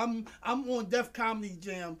reason. Like I'm on Def Comedy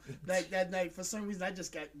Jam like that night. For some reason, I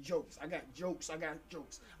just got jokes. I got jokes about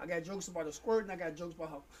the squirt, and I got jokes about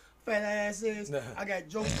how fat ass is. I got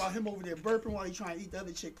jokes about him over there burping while he trying to eat the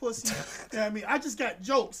other chick pussy. You know what I mean? I just got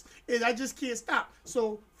jokes, and I just can't stop.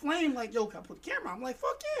 So Flame like, yo, can I put the camera out? I'm like,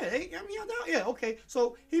 fuck yeah. Hey, I mean, yeah, okay.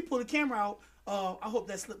 So he put the camera out. I hope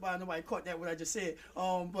that slipped by. Nobody caught that what I just said.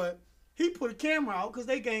 But he put a camera out because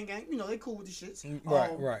they gang, you know, they cool with the shits.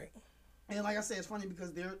 Right. And like I said, it's funny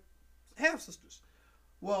because they're half sisters.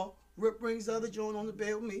 Well, Rip brings the other joint on the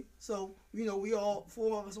bed with me, so you know we all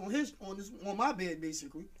 4 of us on my bed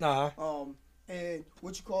basically. And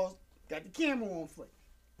got the camera on flick.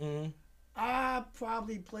 Mm-hmm. I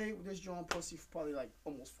probably played with this joint pussy for probably like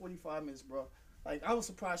almost 45 minutes, bro. Like I was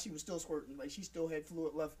surprised she was still squirting. Like she still had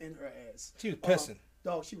fluid left in her ass. She was pissing.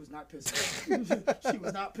 Dog, she was not pissing. She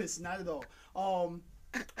was not pissing, not at all.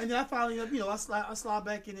 And then I finally, you know, I slide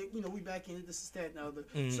back in it. You know, we back in it. This is that and the other.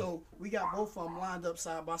 Mm-hmm. So we got both of them lined up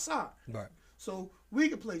side by side. Right. So we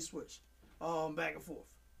could play switch, back and forth.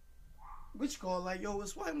 Which call like, yo,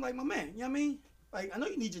 it's why I'm like my man. You know what I mean? Like I know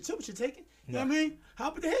you need your temperature taken. You know what I mean?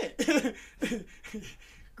 Hop in the head.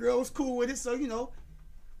 Girl was cool with it, so you know.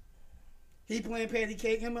 He playing patty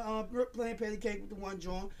cake. Him and Rip playing patty cake with the one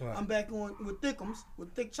joint. Right. I'm back on with Thickums,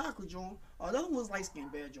 with thick chocolate joint. The other one was light skin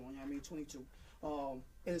bad joint. You know what I mean, 22.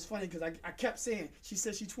 And it's funny because I kept saying, she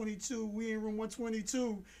said she's 22. We in room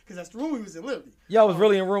 122 because that's the room we was in, literally. Y'all was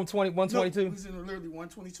really in room 122? No, we was in literally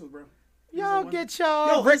 122, bro. Y'all get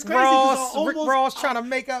y'all Rick Ross trying to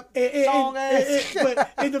make up song ass.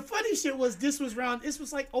 And the funny shit was this was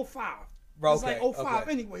like 05. Bro, it was like 05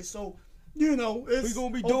 anyway, so you know it's we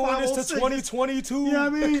gonna be doing this to 2022. You know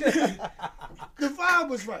what I mean? The vibe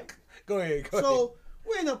was right. Go ahead. So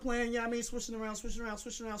we end up playing, you know what I mean, switching around.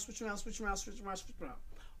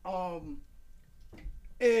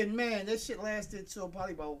 And man, that shit lasted till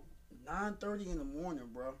probably about 9:30 in the morning,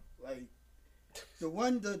 bro. Like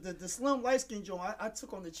the slim light skin joint, I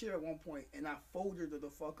took on the chair at one point and I folded her the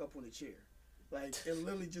fuck up on the chair. Like, it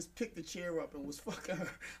literally just picked the chair up and was fucking her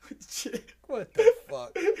with the chair. What the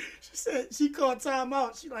fuck? She said, she called time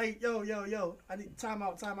out. She like, yo, I need time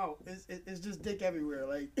out. It's just dick everywhere.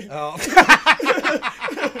 Like, oh.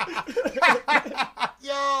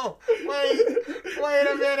 Yo, wait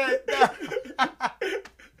a minute.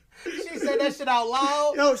 She said that shit out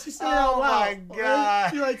loud? Yo, she said it out loud. Oh my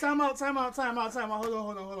God. She like, time out.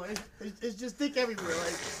 Hold on. It's just dick everywhere.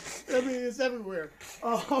 Like, I mean, it's everywhere.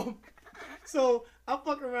 So I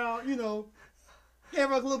fuck around, you know, gave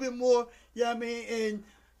her a little bit more, you know what I mean, and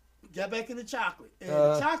got back into chocolate. And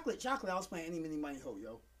chocolate, I was playing Any, Mini, Money, Ho,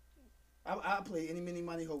 yo. I play Any, Mini,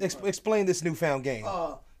 Money, Ho. Explain this newfound game.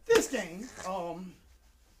 This game,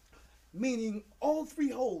 meaning all 3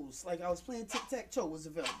 holes, like I was playing tic-tac-toe was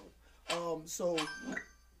available. So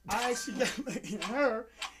I actually got her,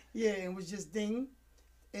 and was just ding.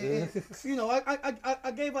 And, you know,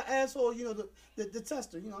 I gave her asshole, you know, the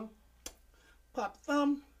tester, you know. Pop the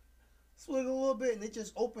thumb, swig a little bit, and it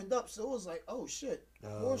just opened up. So it was like, oh shit,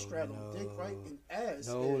 horse straddle, dick right in ass.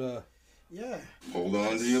 Yeah. Hold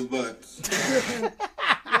on to your butts.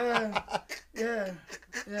 Yeah.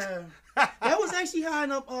 That was actually high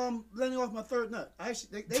enough. Letting off my 3rd nut.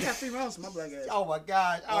 They got 3 rounds for my black ass. Oh my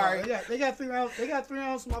God! All right. They got 3 rounds. They got 3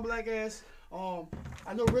 rounds for my black ass.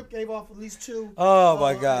 I know Rip gave off at least 2. Oh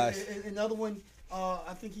my gosh. And the other one,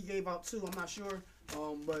 I think he gave out 2. I'm not sure.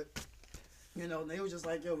 But. You know, they was just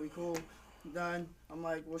like, yo, we cool, done. I'm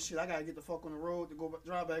like, well, shit, I gotta get the fuck on the road to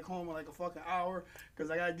drive back home in like a fucking hour,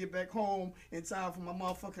 because I gotta get back home in time for my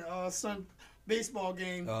motherfucking son baseball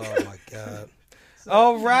game. Oh, my God. So,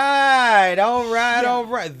 All right.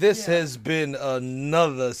 This has been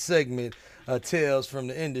another segment of Tales from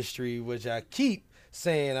the Industry, which I keep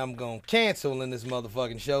saying I'm going to cancel in this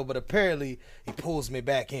motherfucking show, but apparently he pulls me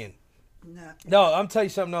back in. Nah. No, I'm telling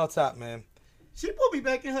you something off top, man. She pulled me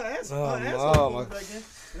back in her ass. Oh, Her asshole pulled me back in,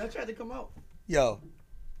 and I tried to come out. Yo,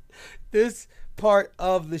 this part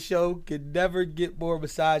of the show could never get more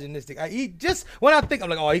misogynistic. When I think, I'm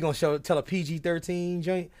like, oh, he going to tell a PG-13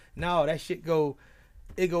 joint? No, that shit go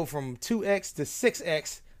from 2X to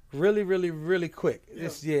 6X really, really, really quick.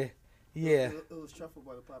 Yeah. It was truffle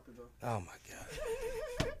butter popping though. Oh my god.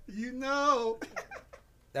 You know.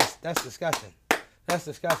 That's disgusting. That's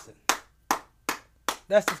disgusting.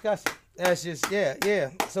 That's disgusting. That's just yeah.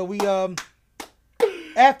 So we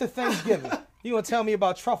after Thanksgiving, you gonna tell me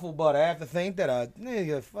about truffle butter after that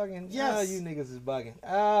nigga fucking yes. You niggas is bugging.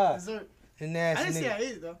 Dessert. And nasty I didn't nigga. say I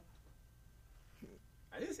ate it though.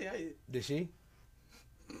 I didn't say I ate it. Did she?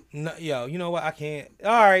 No, yo, you know what? I can't.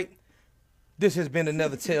 All right. This has been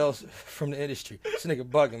another Tales from the Industry. This nigga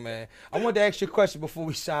bugging, man. I wanted to ask you a question before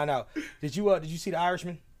we sign out. Did you see The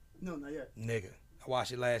Irishman? No, not yet. Nigga, I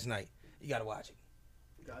watched it last night. You gotta watch it.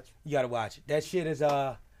 Gotcha. You gotta watch it. That shit is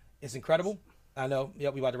it's incredible. I know.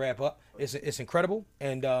 Yep, we about to wrap up. It's incredible.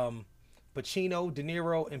 And Pacino, De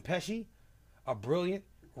Niro, and Pesci are brilliant.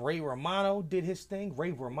 Ray Romano did his thing.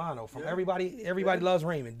 Ray Romano from Everybody Loves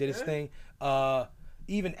Raymond did his thing.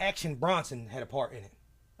 Even Action Bronson had a part in it.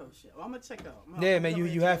 Oh shit! Well, I'm gonna check it out. Man,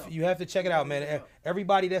 you have to check it out, man.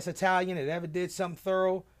 Everybody that's Italian that ever did something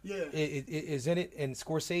thorough, it is in it. And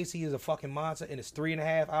Scorsese is a fucking monster, and it's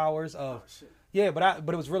 3.5 hours of but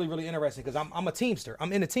it was really, really interesting because I'm a Teamster.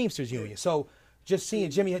 I'm in the Teamsters Union, so just seeing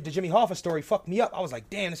the Jimmy Hoffa story fucked me up. I was like,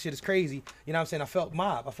 damn, this shit is crazy. You know what I'm saying? I felt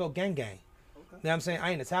mob. I felt gang. Okay. You know what I'm saying?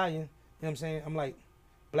 I ain't Italian. You know what I'm saying? I'm like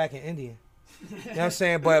black and Indian. You know what I'm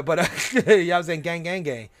saying? But you know what I'm saying?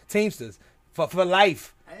 Gang. Teamsters for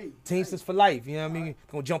life. Teamsters for life, you know what I mean?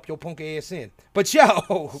 Gonna jump your punk ass in. But yo,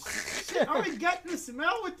 shit, I already got this. Man,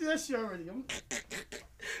 I went through that shit already.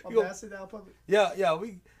 I sit down public.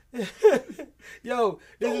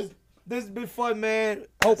 This has been fun, man.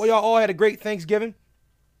 Hope y'all all had a great Thanksgiving.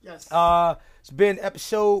 Yes. It's been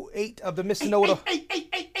episode 8 of the Mr. Know It All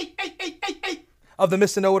of the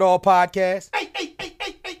Mr. Know It All podcast.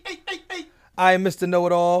 I am Mr. Know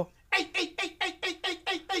It All.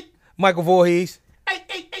 Michael Voorhees.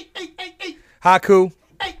 Haku.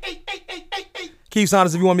 Keep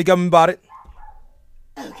Saunders if you want me to me about it.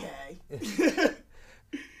 Okay.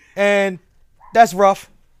 And that's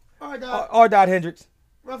Rough. R. Hendricks.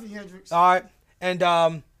 Ruffy Hendricks. All right.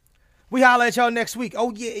 And we holler at y'all next week.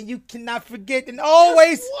 Oh yeah, and you cannot forget and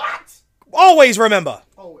always always remember.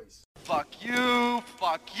 Always. Fuck you.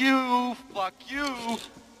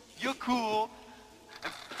 You're cool.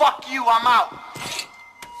 And fuck you, I'm out.